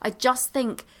well. I just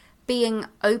think being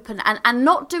open and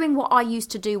not doing what I used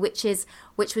to do, which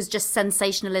was just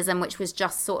sensationalism, which was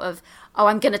just sort of, oh,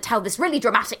 I'm going to tell this really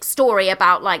dramatic story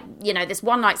about, like, you know, this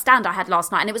one night stand I had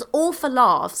last night. And it was all for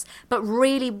laughs. But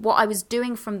really what I was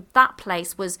doing from that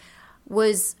place was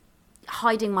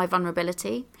hiding my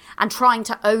vulnerability and trying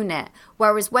to own it.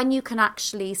 Whereas when you can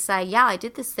actually say, yeah, I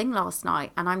did this thing last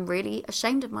night and I'm really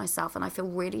ashamed of myself and I feel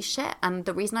really shit, and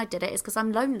the reason I did it is because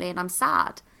I'm lonely and I'm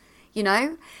sad, you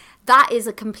know, that is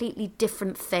a completely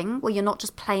different thing, where you're not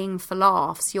just playing for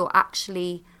laughs, you're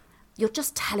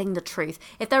just telling the truth.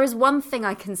 If there is one thing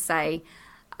I can say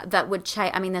that would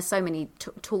change, I mean, there's so many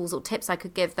tools or tips I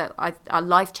could give that are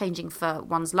life-changing for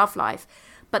one's love life.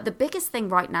 But the biggest thing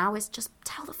right now is just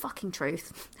tell the fucking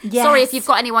truth. Yes. Sorry if you've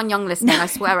got anyone young listening, I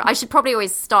swear. I should probably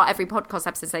always start every podcast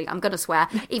episode saying, I'm going to swear.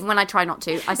 Even when I try not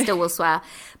to, I still will swear.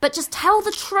 But just tell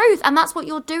the truth. And that's what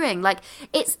you're doing. Like,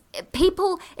 it's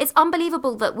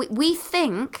unbelievable that we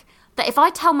think that if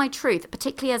I tell my truth,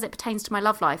 particularly as it pertains to my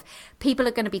love life, people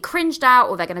are going to be cringed out,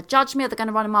 or they're going to judge me, or they're going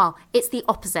to run a mile. It's the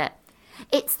opposite.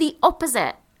 It's the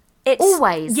opposite. It's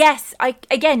always. Yes.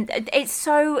 It's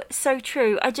so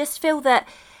true. I just feel that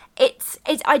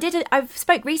I've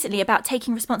spoke recently about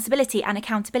taking responsibility and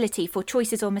accountability for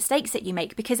choices or mistakes that you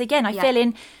make, because again, I feel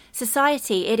in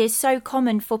society, it is so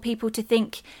common for people to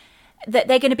think that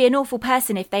they're going to be an awful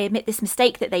person if they admit this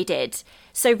mistake that they did.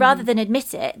 So rather than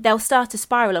admit it, they'll start a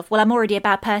spiral of, well, I'm already a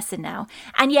bad person now.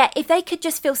 And yet, if they could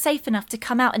just feel safe enough to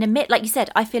come out and admit, like you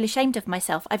said, I feel ashamed of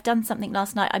myself. I've done something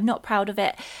last night. I'm not proud of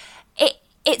it.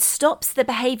 It stops the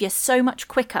behaviour so much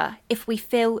quicker if we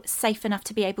feel safe enough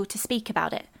to be able to speak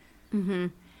about it.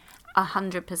 100%.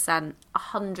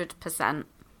 100%.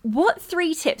 What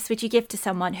 3 tips would you give to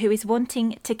someone who is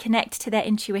wanting to connect to their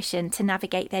intuition to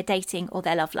navigate their dating or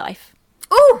their love life?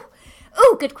 Ooh,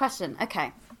 good question.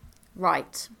 Okay,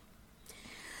 right.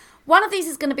 One of these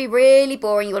is going to be really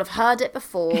boring. You will have heard it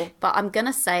before, but I'm going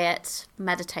to say it.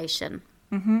 Meditation.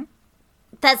 Mm-hmm.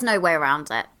 There's no way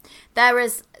around it. There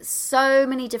is so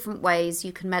many different ways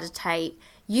you can meditate.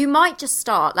 You might just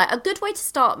start, like a good way to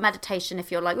start meditation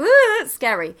if you're like, ooh, it's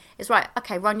scary, is right,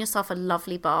 okay, run yourself a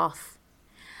lovely bath.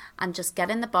 And just get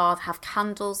in the bath, have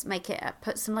candles,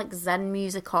 put some like Zen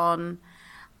music on,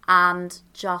 and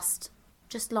just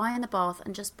lie in the bath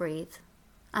and just breathe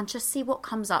and just see what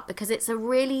comes up, because it's a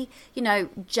really,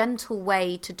 gentle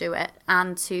way to do it,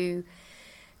 and to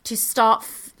start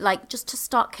to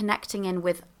start connecting in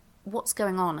with what's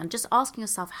going on, and just asking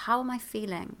yourself, how am I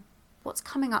feeling? What's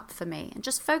coming up for me? And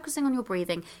just focusing on your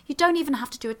breathing. You don't even have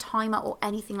to do a timer or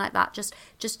anything like that.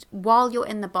 Just while you're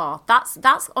in the bath.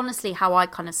 That's honestly how I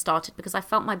kind of started, because I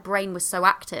felt my brain was so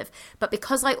active. But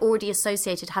because I already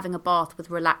associated having a bath with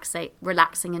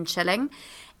relaxing and chilling,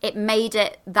 it made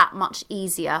it that much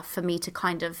easier for me to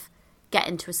kind of get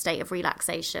into a state of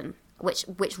relaxation, which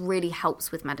really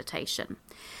helps with meditation.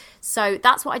 So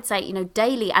that's what I'd say,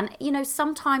 daily. And,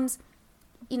 sometimes,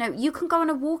 you can go on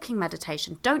a walking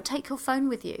meditation. Don't take your phone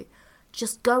with you.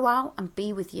 Just go out and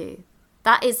be with you.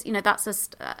 That is, that's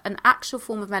an actual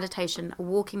form of meditation, a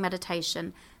walking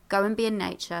meditation. Go and be in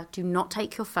nature. Do not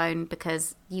take your phone,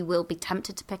 because you will be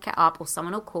tempted to pick it up, or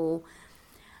someone will call.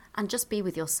 And just be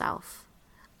with yourself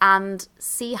and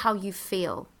see how you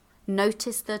feel.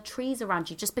 Notice the trees around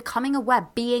you, just becoming aware,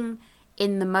 being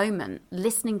in the moment,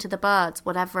 listening to the birds,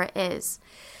 whatever it is.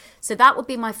 So that would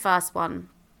be my first one.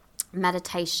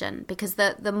 Meditation, because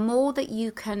the more that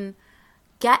you can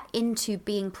get into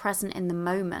being present in the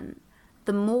moment,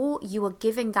 the more you are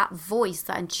giving that voice,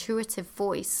 that intuitive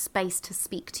voice, space to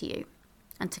speak to you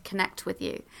and to connect with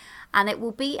you. And it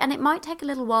might take a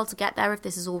little while to get there if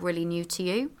this is all really new to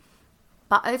you,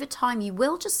 but over time you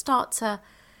will just start to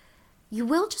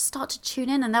tune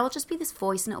in, and there will just be this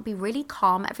voice, and it'll be really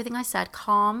calm. Everything I said,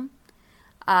 calm,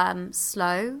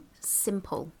 slow,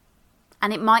 simple.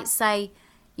 And it might say,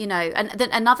 and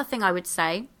then another thing I would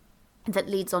say that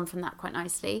leads on from that quite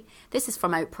nicely, this is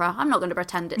from Oprah. I'm not going to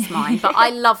pretend it's mine, but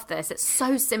I love this. It's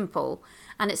so simple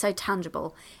and it's so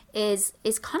tangible, is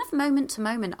kind of moment to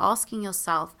moment asking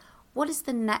yourself, what is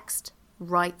the next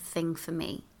right thing for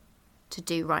me to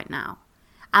do right now?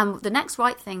 And the next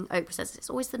right thing, Oprah says, it's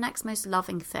always the next most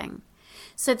loving thing.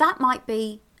 So that might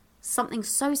be something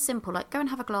so simple, like go and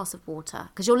have a glass of water,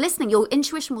 because you're listening, your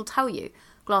intuition will tell you,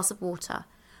 glass of water.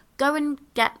 Go and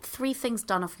get 3 things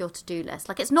done off your to-do list.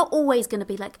 Like, it's not always going to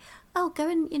be like, oh, go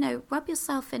and, rub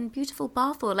yourself in beautiful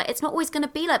bath oil. Like, it's not always going to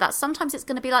be like that. Sometimes it's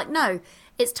going to be like, no,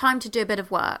 it's time to do a bit of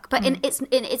work. But it's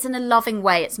in a loving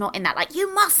way. It's not in that, like,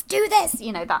 you must do this,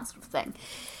 that sort of thing.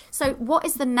 So what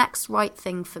is the next right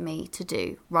thing for me to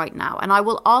do right now? And I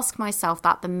will ask myself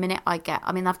that the minute I've got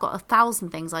 1,000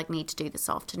 things I need to do this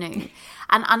afternoon.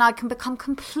 And I can become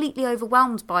completely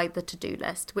overwhelmed by the to-do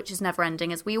list, which is never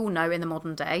ending, as we all know in the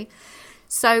modern day.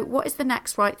 So what is the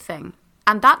next right thing?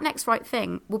 And that next right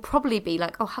thing will probably be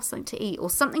like, oh, have something to eat, or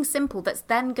something simple that's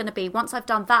then going to be, once I've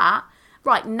done that,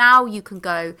 right, now you can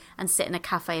go and sit in a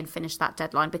cafe and finish that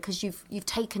deadline, because you've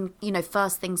taken,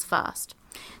 first things first.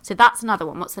 So that's another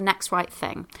one. What's the next right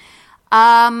thing?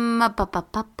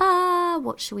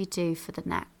 What should we do for the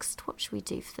next?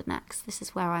 This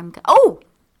is where I'm going. Oh,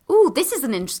 this is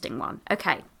an interesting one.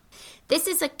 Okay. This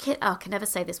is I can never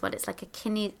say this word. It's like a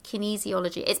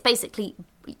kinesiology. It's basically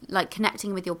like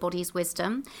connecting with your body's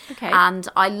wisdom. Okay. And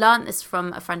I learned this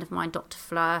from a friend of mine, Dr.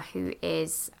 Fleur, who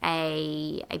is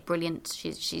a brilliant. She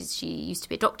used to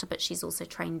be a doctor, but she's also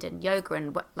trained in yoga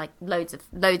and like loads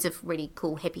of really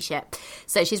cool hippie shit.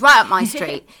 So she's right up my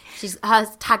street. Her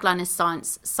tagline is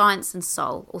science and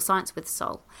soul, or science with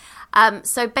soul.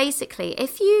 So basically,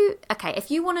 if you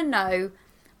want to know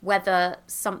whether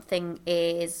something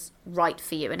is right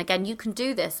for you. And again, you can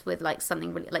do this with like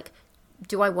something really like,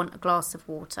 do I want a glass of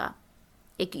water?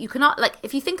 You cannot, like,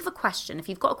 if you think of a question, if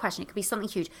you've got a question, it could be something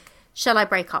huge. Shall I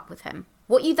break up with him?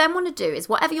 What you then want to do is,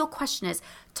 whatever your question is,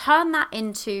 turn that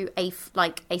into a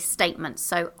statement.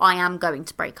 So, I am going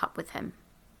to break up with him.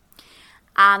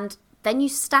 And then you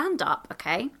stand up,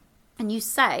 okay? And you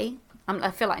say, I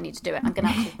feel like I need to do it. I'm going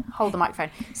to have to hold the microphone.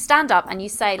 Stand up and you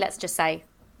say, let's just say,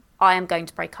 I am going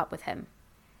to break up with him.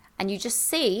 And you just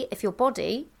see if your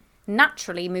body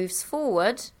naturally moves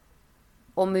forward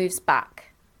or moves back.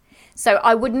 So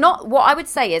what I would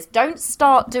say is, don't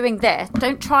start doing this.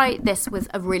 Don't try this with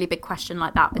a really big question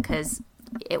like that, because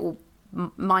it will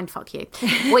mind fuck you.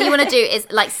 What you want to do is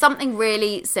like something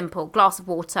really simple, glass of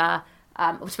water.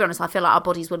 To be honest, I feel like our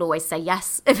bodies will always say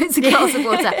yes if it's a glass of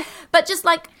water. But just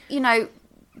like,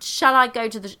 shall I go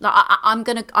to the, I'm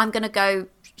gonna go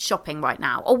shopping right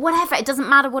now, or whatever. It doesn't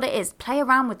matter what it is. Play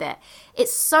around with it.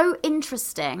 It's so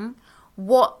interesting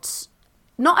not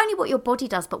only what your body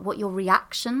does, but what your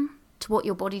reaction to what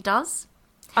your body does.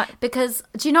 Because,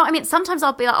 do you know what I mean? Sometimes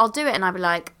I'll do it and I'll be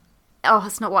like, oh,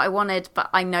 that's not what I wanted, but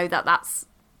I know that that's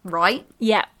right.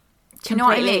 Yeah. Do you know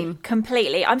what I mean?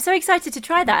 Completely. I'm so excited to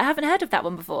try that. I haven't heard of that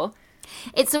one before.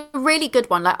 It's a really good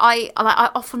one. Like I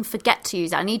often forget to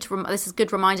use it. I need to. This is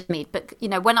good reminder to me. But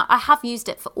when I have used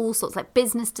it for all sorts, like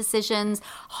business decisions,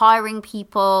 hiring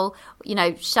people.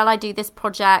 Shall I do this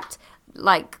project?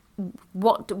 Like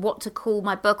what to call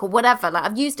my book or whatever. Like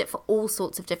I've used it for all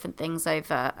sorts of different things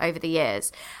over the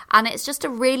years, and it's just a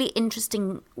really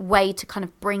interesting way to kind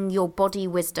of bring your body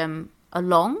wisdom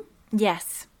along.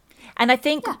 Yes. And I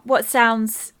think what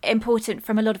sounds important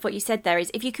from a lot of what you said there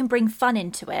is, if you can bring fun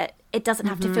into it, it doesn't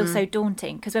have to feel so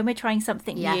daunting. Because when we're trying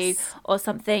something new or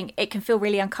something, it can feel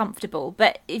really uncomfortable.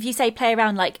 But if you say play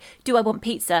around like, do I want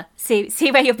pizza? See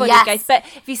where your body goes. But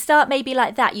if you start maybe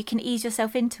like that, you can ease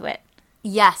yourself into it.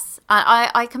 Yes,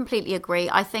 I completely agree.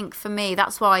 I think for me,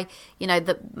 that's why,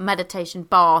 the meditation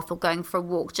bath or going for a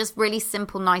walk, just really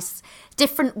simple, nice,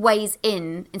 different ways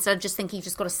instead of just thinking you've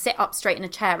just got to sit up straight in a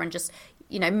chair and just,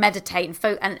 meditate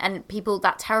and people,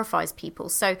 that terrifies people.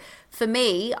 So for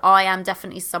me, I am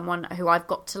definitely someone who I've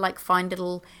got to like find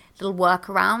little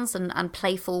workarounds and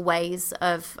playful ways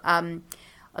of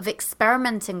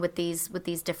experimenting with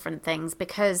these different things,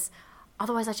 because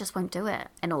otherwise I just won't do it,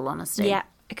 in all honesty. Yeah.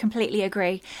 I completely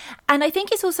agree. And I think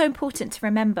it's also important to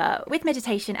remember with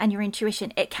meditation and your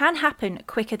intuition, it can happen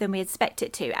quicker than we expect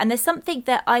it to. And there's something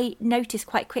that I noticed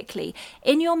quite quickly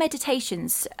in your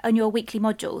meditations on your weekly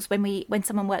modules. When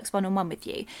someone works one-on-one with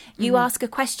you, you ask a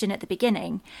question at the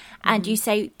beginning and you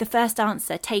say the first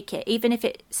answer, take it. Even if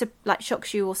it like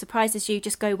shocks you or surprises you,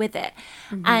 just go with it.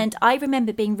 And I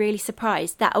remember being really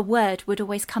surprised that a word would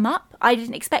always come up. I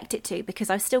didn't expect it to, because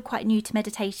I was still quite new to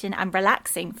meditation and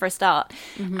relaxing for a start.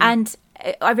 And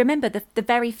I remember the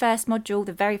very first module,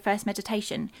 the very first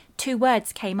meditation, 2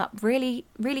 words came up really,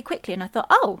 really quickly. And I thought,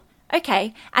 oh,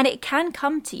 okay. And it can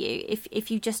come to you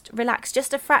if you just relax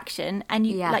just a fraction, and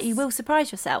you will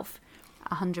surprise yourself.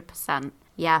 100%.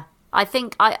 Yeah.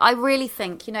 I really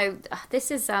think,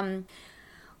 this is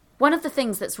one of the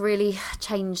things that's really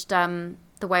changed the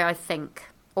way I think,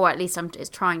 or at least is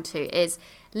trying to, is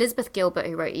Elizabeth Gilbert,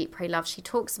 who wrote Eat, Pray, Love. She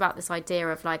talks about this idea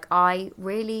of like, I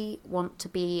really want to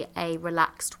be a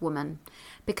relaxed woman,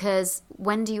 because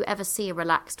when do you ever see a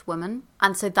relaxed woman?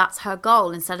 And so that's her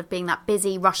goal, instead of being that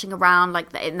busy, rushing around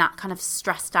like in that kind of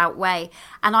stressed out way.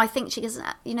 And I think she is,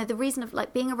 the reason of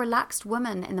like being a relaxed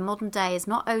woman in the modern day is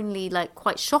not only like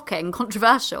quite shocking,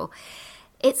 controversial.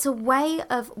 It's a way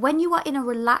of, when you are in a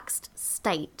relaxed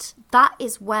state, that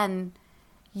is when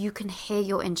you can hear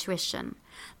your intuition.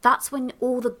 That's when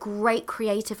all the great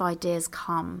creative ideas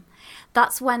come.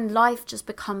 That's when life just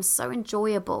becomes so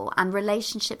enjoyable and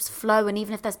relationships flow. And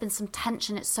even if there's been some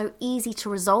tension, it's so easy to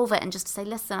resolve it and just to say,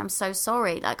 listen, I'm so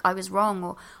sorry. Like, I was wrong,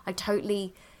 or I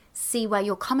totally see where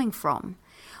you're coming from.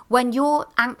 When you're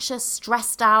anxious,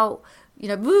 stressed out,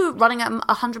 running at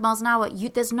 100 miles an hour,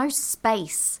 there's no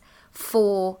space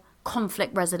for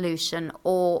conflict resolution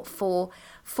or for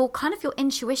kind of your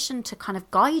intuition to kind of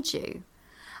guide you.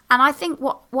 And I think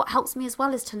what helps me as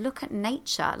well is to look at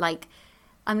nature. Like,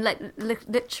 I'm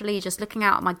literally just looking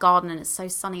out at my garden, and it's so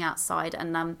sunny outside,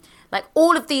 and like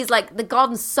all of these, like the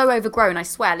garden's so overgrown, I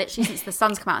swear, literally since the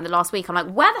sun's come out in the last week, I'm like,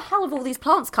 where the hell have all these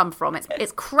plants come from?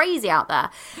 It's crazy out there.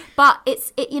 But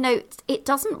it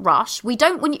doesn't rush.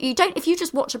 If you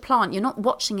just watch a plant, you're not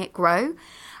watching it grow.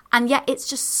 And yet it's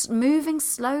just moving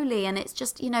slowly, and it's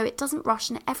just, it doesn't rush,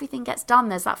 and everything gets done.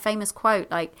 There's that famous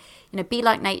quote, like, be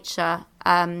like nature.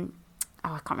 I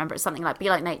can't remember, it's something like be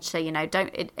like nature,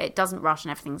 it doesn't rush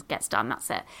and everything gets done, that's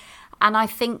it. And I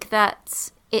think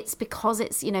that it's because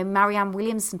it's, Marianne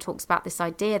Williamson talks about this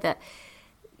idea that,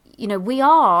 we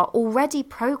are already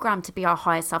programmed to be our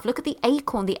higher self. Look at the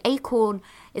acorn. The acorn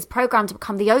is programmed to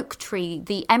become the oak tree.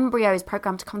 The embryo is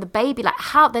programmed to become the baby. Like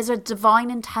how there's a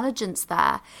divine intelligence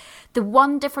there. The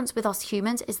one difference with us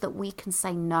humans is that we can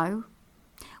say no,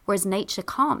 whereas nature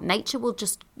can't. Nature will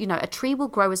just, a tree will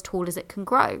grow as tall as it can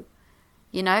grow.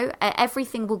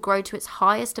 Everything will grow to its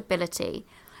highest ability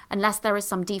unless there is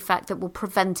some defect that will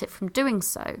prevent it from doing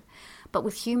so. But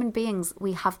with human beings,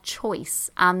 we have choice,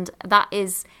 and that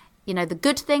is, the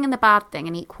good thing and the bad thing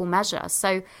in equal measure.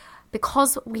 So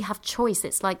because we have choice,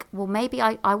 it's like, well, maybe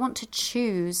I want to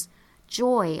choose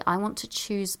joy. I want to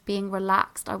choose being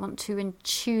relaxed. I want to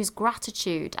choose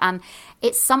gratitude. And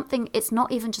it's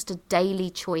not even just a daily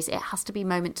choice. It has to be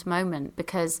moment to moment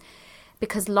because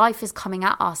life is coming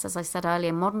at us, as I said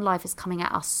earlier. Modern life is coming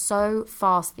at us so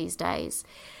fast these days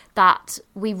that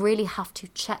we really have to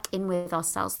check in with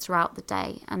ourselves throughout the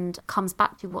day, and comes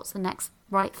back to what's the next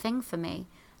right thing for me.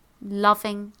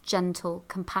 Loving, gentle,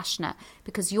 compassionate,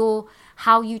 because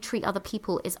how you treat other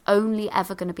people is only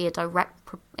ever going to be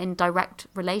in direct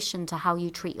relation to how you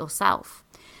treat yourself.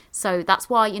 So that's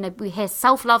why, we hear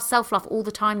self-love all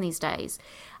the time these days.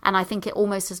 And I think it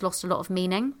almost has lost a lot of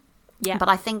meaning. Yeah. But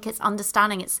I think it's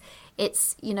understanding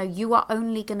it's you are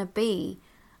only going to be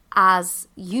as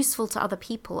useful to other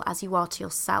people as you are to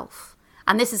yourself.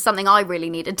 And this is something I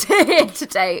really needed to hear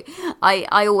today.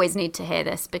 I always need to hear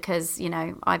this because,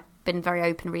 I've been very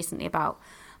open recently about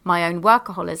my own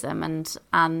workaholism and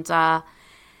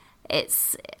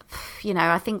it's,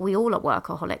 I think we all are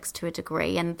workaholics to a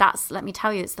degree. And let me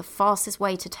tell you, it's the fastest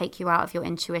way to take you out of your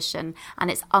intuition, and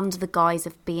it's under the guise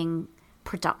of being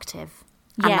productive.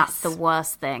 And that's the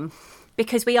worst thing.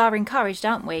 Because we are encouraged,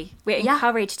 aren't we? We're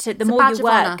encouraged to, the it's more you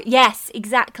work. Honor. Yes,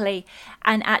 exactly.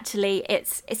 And actually,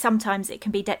 it's sometimes it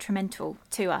can be detrimental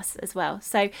to us as well.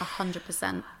 So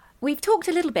 100%. We've talked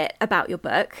a little bit about your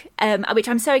book, which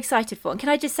I'm so excited for. And can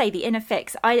I just say, The Inner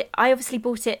Fix, I obviously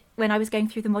bought it when I was going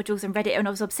through the modules and read it, and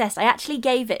I was obsessed. I actually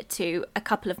gave it to a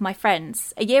couple of my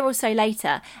friends a year or so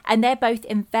later, and they're both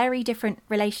in very different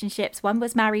relationships. One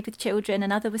was married with children,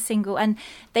 another was single, and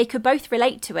they could both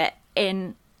relate to it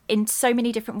in so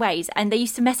many different ways. And they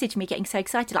used to message me getting so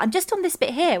excited, like, I'm just on this bit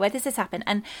here, where does this happen?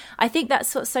 And I think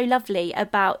that's what's so lovely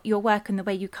about your work and the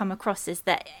way you come across, is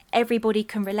that everybody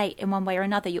can relate in one way or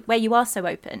another, where you are so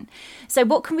open. So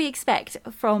what can we expect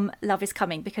from Love is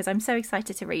Coming? Because I'm so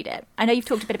excited to read it. I know you've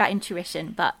talked a bit about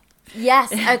intuition, but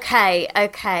Yes.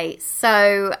 Okay.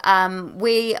 So I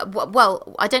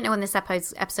don't know when this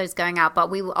episode's going out,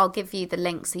 but I'll give you the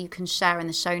link so you can share in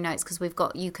the show notes, because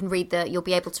you'll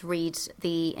be able to read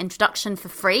the introduction for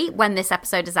free when this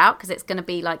episode is out, because it's going to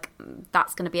be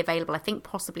that's going to be available, I think,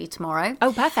 possibly tomorrow.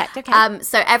 Oh, perfect. Okay.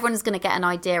 So everyone's going to get an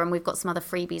idea, and we've got some other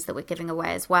freebies that we're giving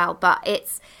away as well. But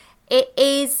it's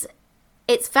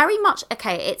very much,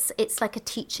 it's like a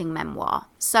teaching memoir.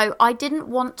 So I didn't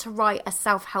want to write a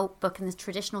self-help book in the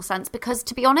traditional sense, because,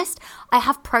 to be honest, I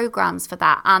have programs for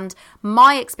that. And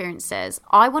my experience is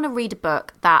I want to read a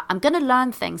book that I'm going to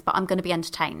learn things, but I'm going to be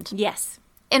entertained. Yes.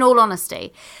 In all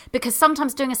honesty, because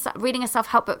sometimes reading a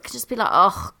self-help book could just be like,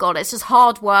 oh God, it's just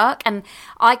hard work. And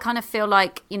I kind of feel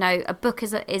like, a book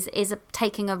is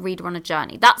taking a reader on a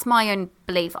journey. That's my own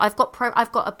belief. I've got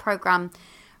a program,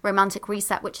 Romantic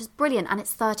Reset, which is brilliant, and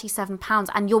it's £37,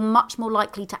 and you're much more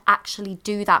likely to actually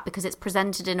do that because it's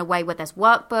presented in a way where there's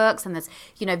workbooks and there's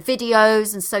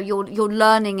videos, and so you're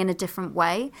learning in a different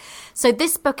way. So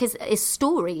this book is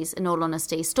stories, in all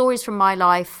honesty, stories from my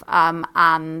life,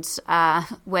 and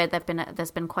where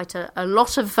there's been quite a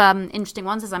lot of interesting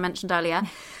ones, as I mentioned earlier.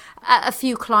 A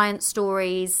few client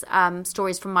stories, a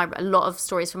lot of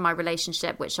stories from my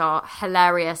relationship, which are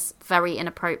hilarious, very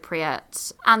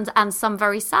inappropriate, and some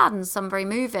very sad and some very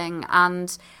moving.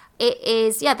 And it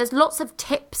is, there's lots of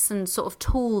tips and sort of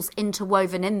tools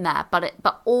interwoven in there,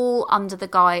 but all under the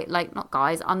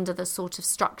under the sort of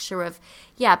structure of,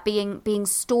 being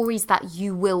stories that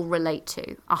you will relate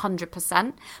to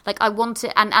 100%. Like I want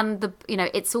it, and I've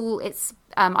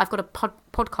got a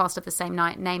podcast of the same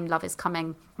name, Love is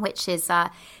Coming, which is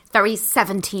very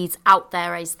 70s out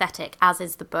there aesthetic, as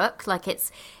is the book. Like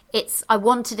I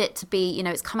wanted it to be,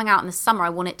 it's coming out in the summer. I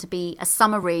want it to be a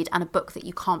summer read and a book that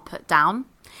you can't put down.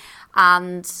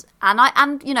 And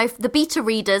the beta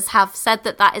readers have said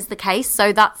that is the case,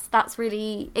 so that's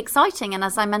really exciting. And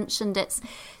as I mentioned, it's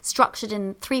structured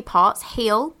in 3 parts: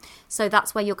 heal, So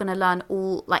that's where you're going to learn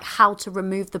all like how to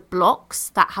remove the blocks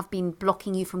that have been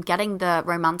blocking you from getting the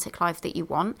romantic life that you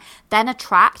want. Then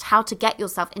attract, how to get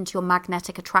yourself into your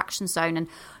magnetic attraction zone, and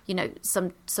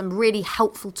some really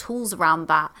helpful tools around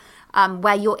that,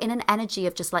 where you're in an energy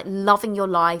of just like loving your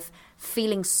life,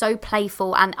 feeling so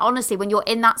playful. And honestly, when you're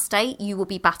in that state, you will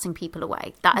be batting people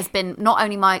away. That has been not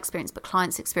only my experience, but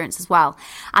clients' experience as well.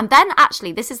 And then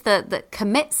actually, this is the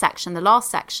commit section, the last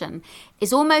section,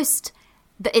 is almost,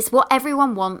 it's what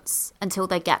everyone wants until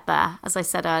they get there, as I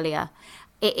said earlier.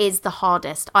 It is the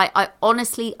hardest. I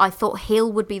honestly, I thought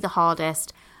heal would be the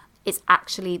hardest. It's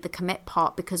actually the commit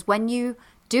part, because when you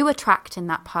do attract in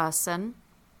that person,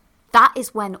 that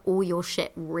is when all your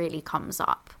shit really comes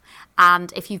up.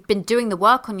 And if you've been doing the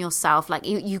work on yourself, like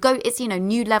you go, it's,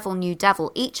 new level, new devil.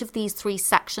 Each of these 3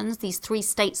 sections, these 3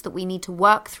 states that we need to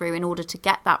work through in order to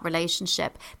get that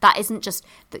relationship, that isn't just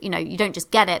that, you don't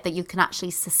just get it, that you can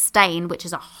actually sustain, which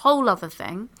is a whole other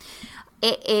thing.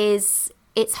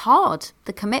 It's hard.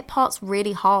 The commit part's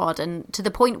really hard, and to the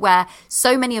point where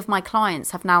so many of my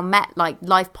clients have now met like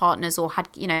life partners, or had,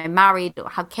 married, or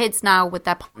have kids now with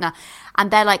their partner,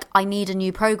 and they're like, I need a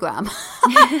new program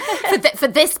for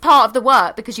this part of the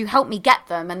work, because you helped me get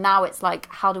them, and now it's like,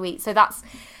 how do we? So that's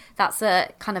a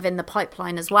kind of in the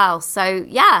pipeline as well. So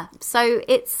yeah, so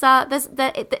it's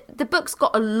the book's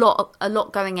got a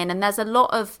lot going in, and there's a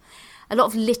lot of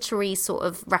literary sort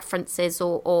of references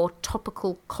or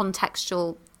topical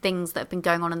contextual things that have been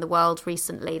going on in the world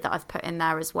recently that I've put in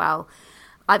there as well.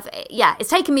 It's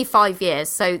taken me 5 years,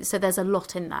 so there's a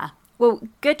lot in there. Well,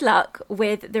 good luck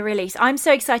with the release. I'm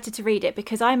so excited to read it,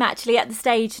 because I'm actually at the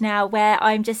stage now where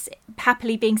I'm just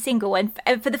happily being single. And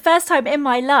for the first time in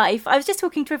my life, I was just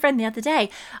talking to a friend the other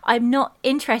day, I'm not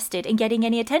interested in getting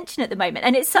any attention at the moment.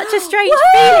 And it's such a strange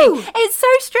feeling. It's so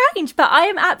strange, but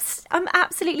I'm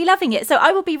absolutely loving it. So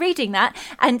I will be reading that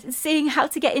and seeing how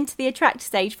to get into the attract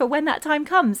stage for when that time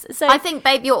comes. So I think,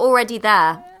 babe, you're already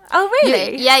there. Oh,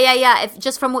 really? Yeah.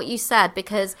 Just from what you said,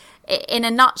 because in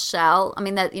a nutshell, I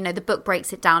mean, the book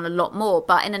breaks it down a lot more,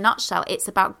 but in a nutshell, it's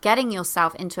about getting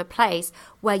yourself into a place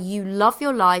where you love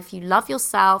your life, you love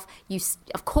yourself, you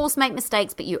of course make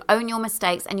mistakes, but you own your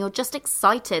mistakes, and you're just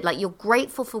excited, like you're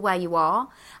grateful for where you are,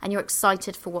 and you're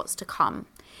excited for what's to come.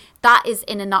 That is,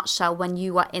 in a nutshell, when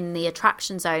you are in the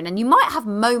attraction zone. And you might have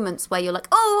moments where you're like,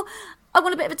 oh, I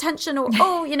want a bit of attention, or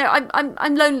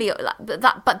I'm lonely,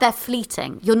 but they're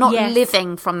fleeting. You're not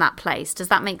living from that place. Does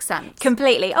that make sense?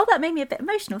 Completely. Oh, that made me a bit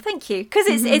emotional. Thank you, because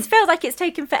it feels like it's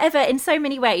taken forever in so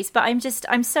many ways. But I'm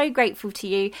so grateful to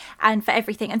you and for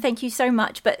everything, and thank you so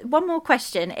much. But one more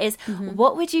question is,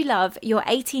 what would you love your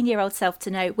 18-year-old self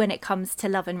to know when it comes to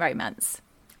love and romance?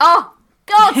 Oh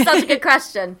God, such a good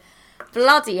question.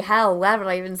 Bloody hell, where would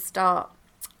I even start?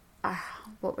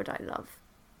 What would I love?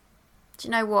 Do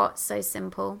you know what? So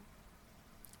simple.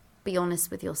 Be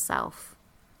honest with yourself.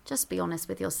 Just be honest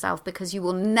with yourself, because you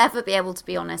will never be able to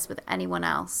be honest with anyone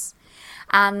else.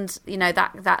 And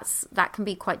that can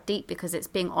be quite deep, because it's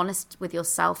being honest with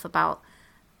yourself about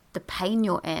the pain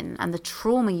you're in and the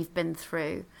trauma you've been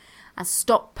through, and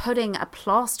stop putting a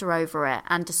plaster over it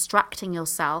and distracting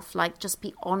yourself. Like, just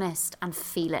be honest and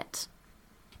feel it,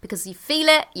 because you feel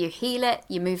it, you heal it,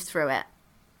 you move through it.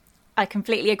 I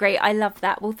completely agree. I love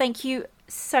that. Well, thank you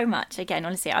so much again.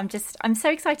 Honestly, I'm so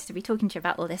excited to be talking to you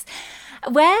about all this.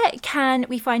 Where can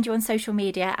we find you on social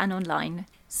media and online?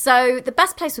 So the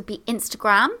best place would be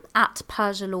Instagram at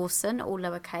Persia Lawson, all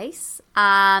lowercase.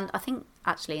 And I think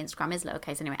actually Instagram is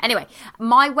lowercase anyway. Anyway,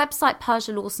 my website,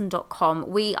 persialawson.com.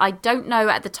 I don't know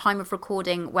at the time of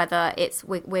recording whether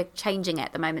we're changing it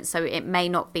at the moment, so it may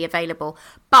not be available.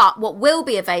 But what will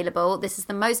be available, this is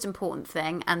the most important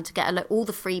thing, and to get all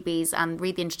the freebies and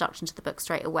read the introduction to the book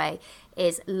straight away,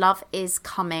 is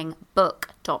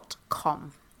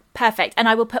loveiscomingbook.com. Perfect. And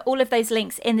I will put all of those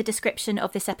links in the description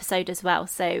of this episode as well,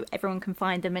 so everyone can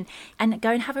find them and go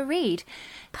and have a read.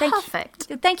 Perfect.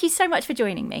 Thank you so much for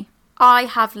joining me. I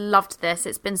have loved this.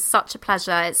 It's been such a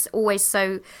pleasure. It's always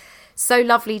so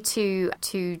lovely to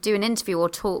do an interview or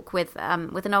talk with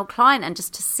an old client, and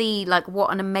just to see like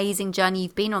what an amazing journey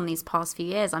you've been on these past few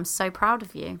years. I'm so proud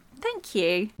of you. Thank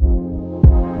you.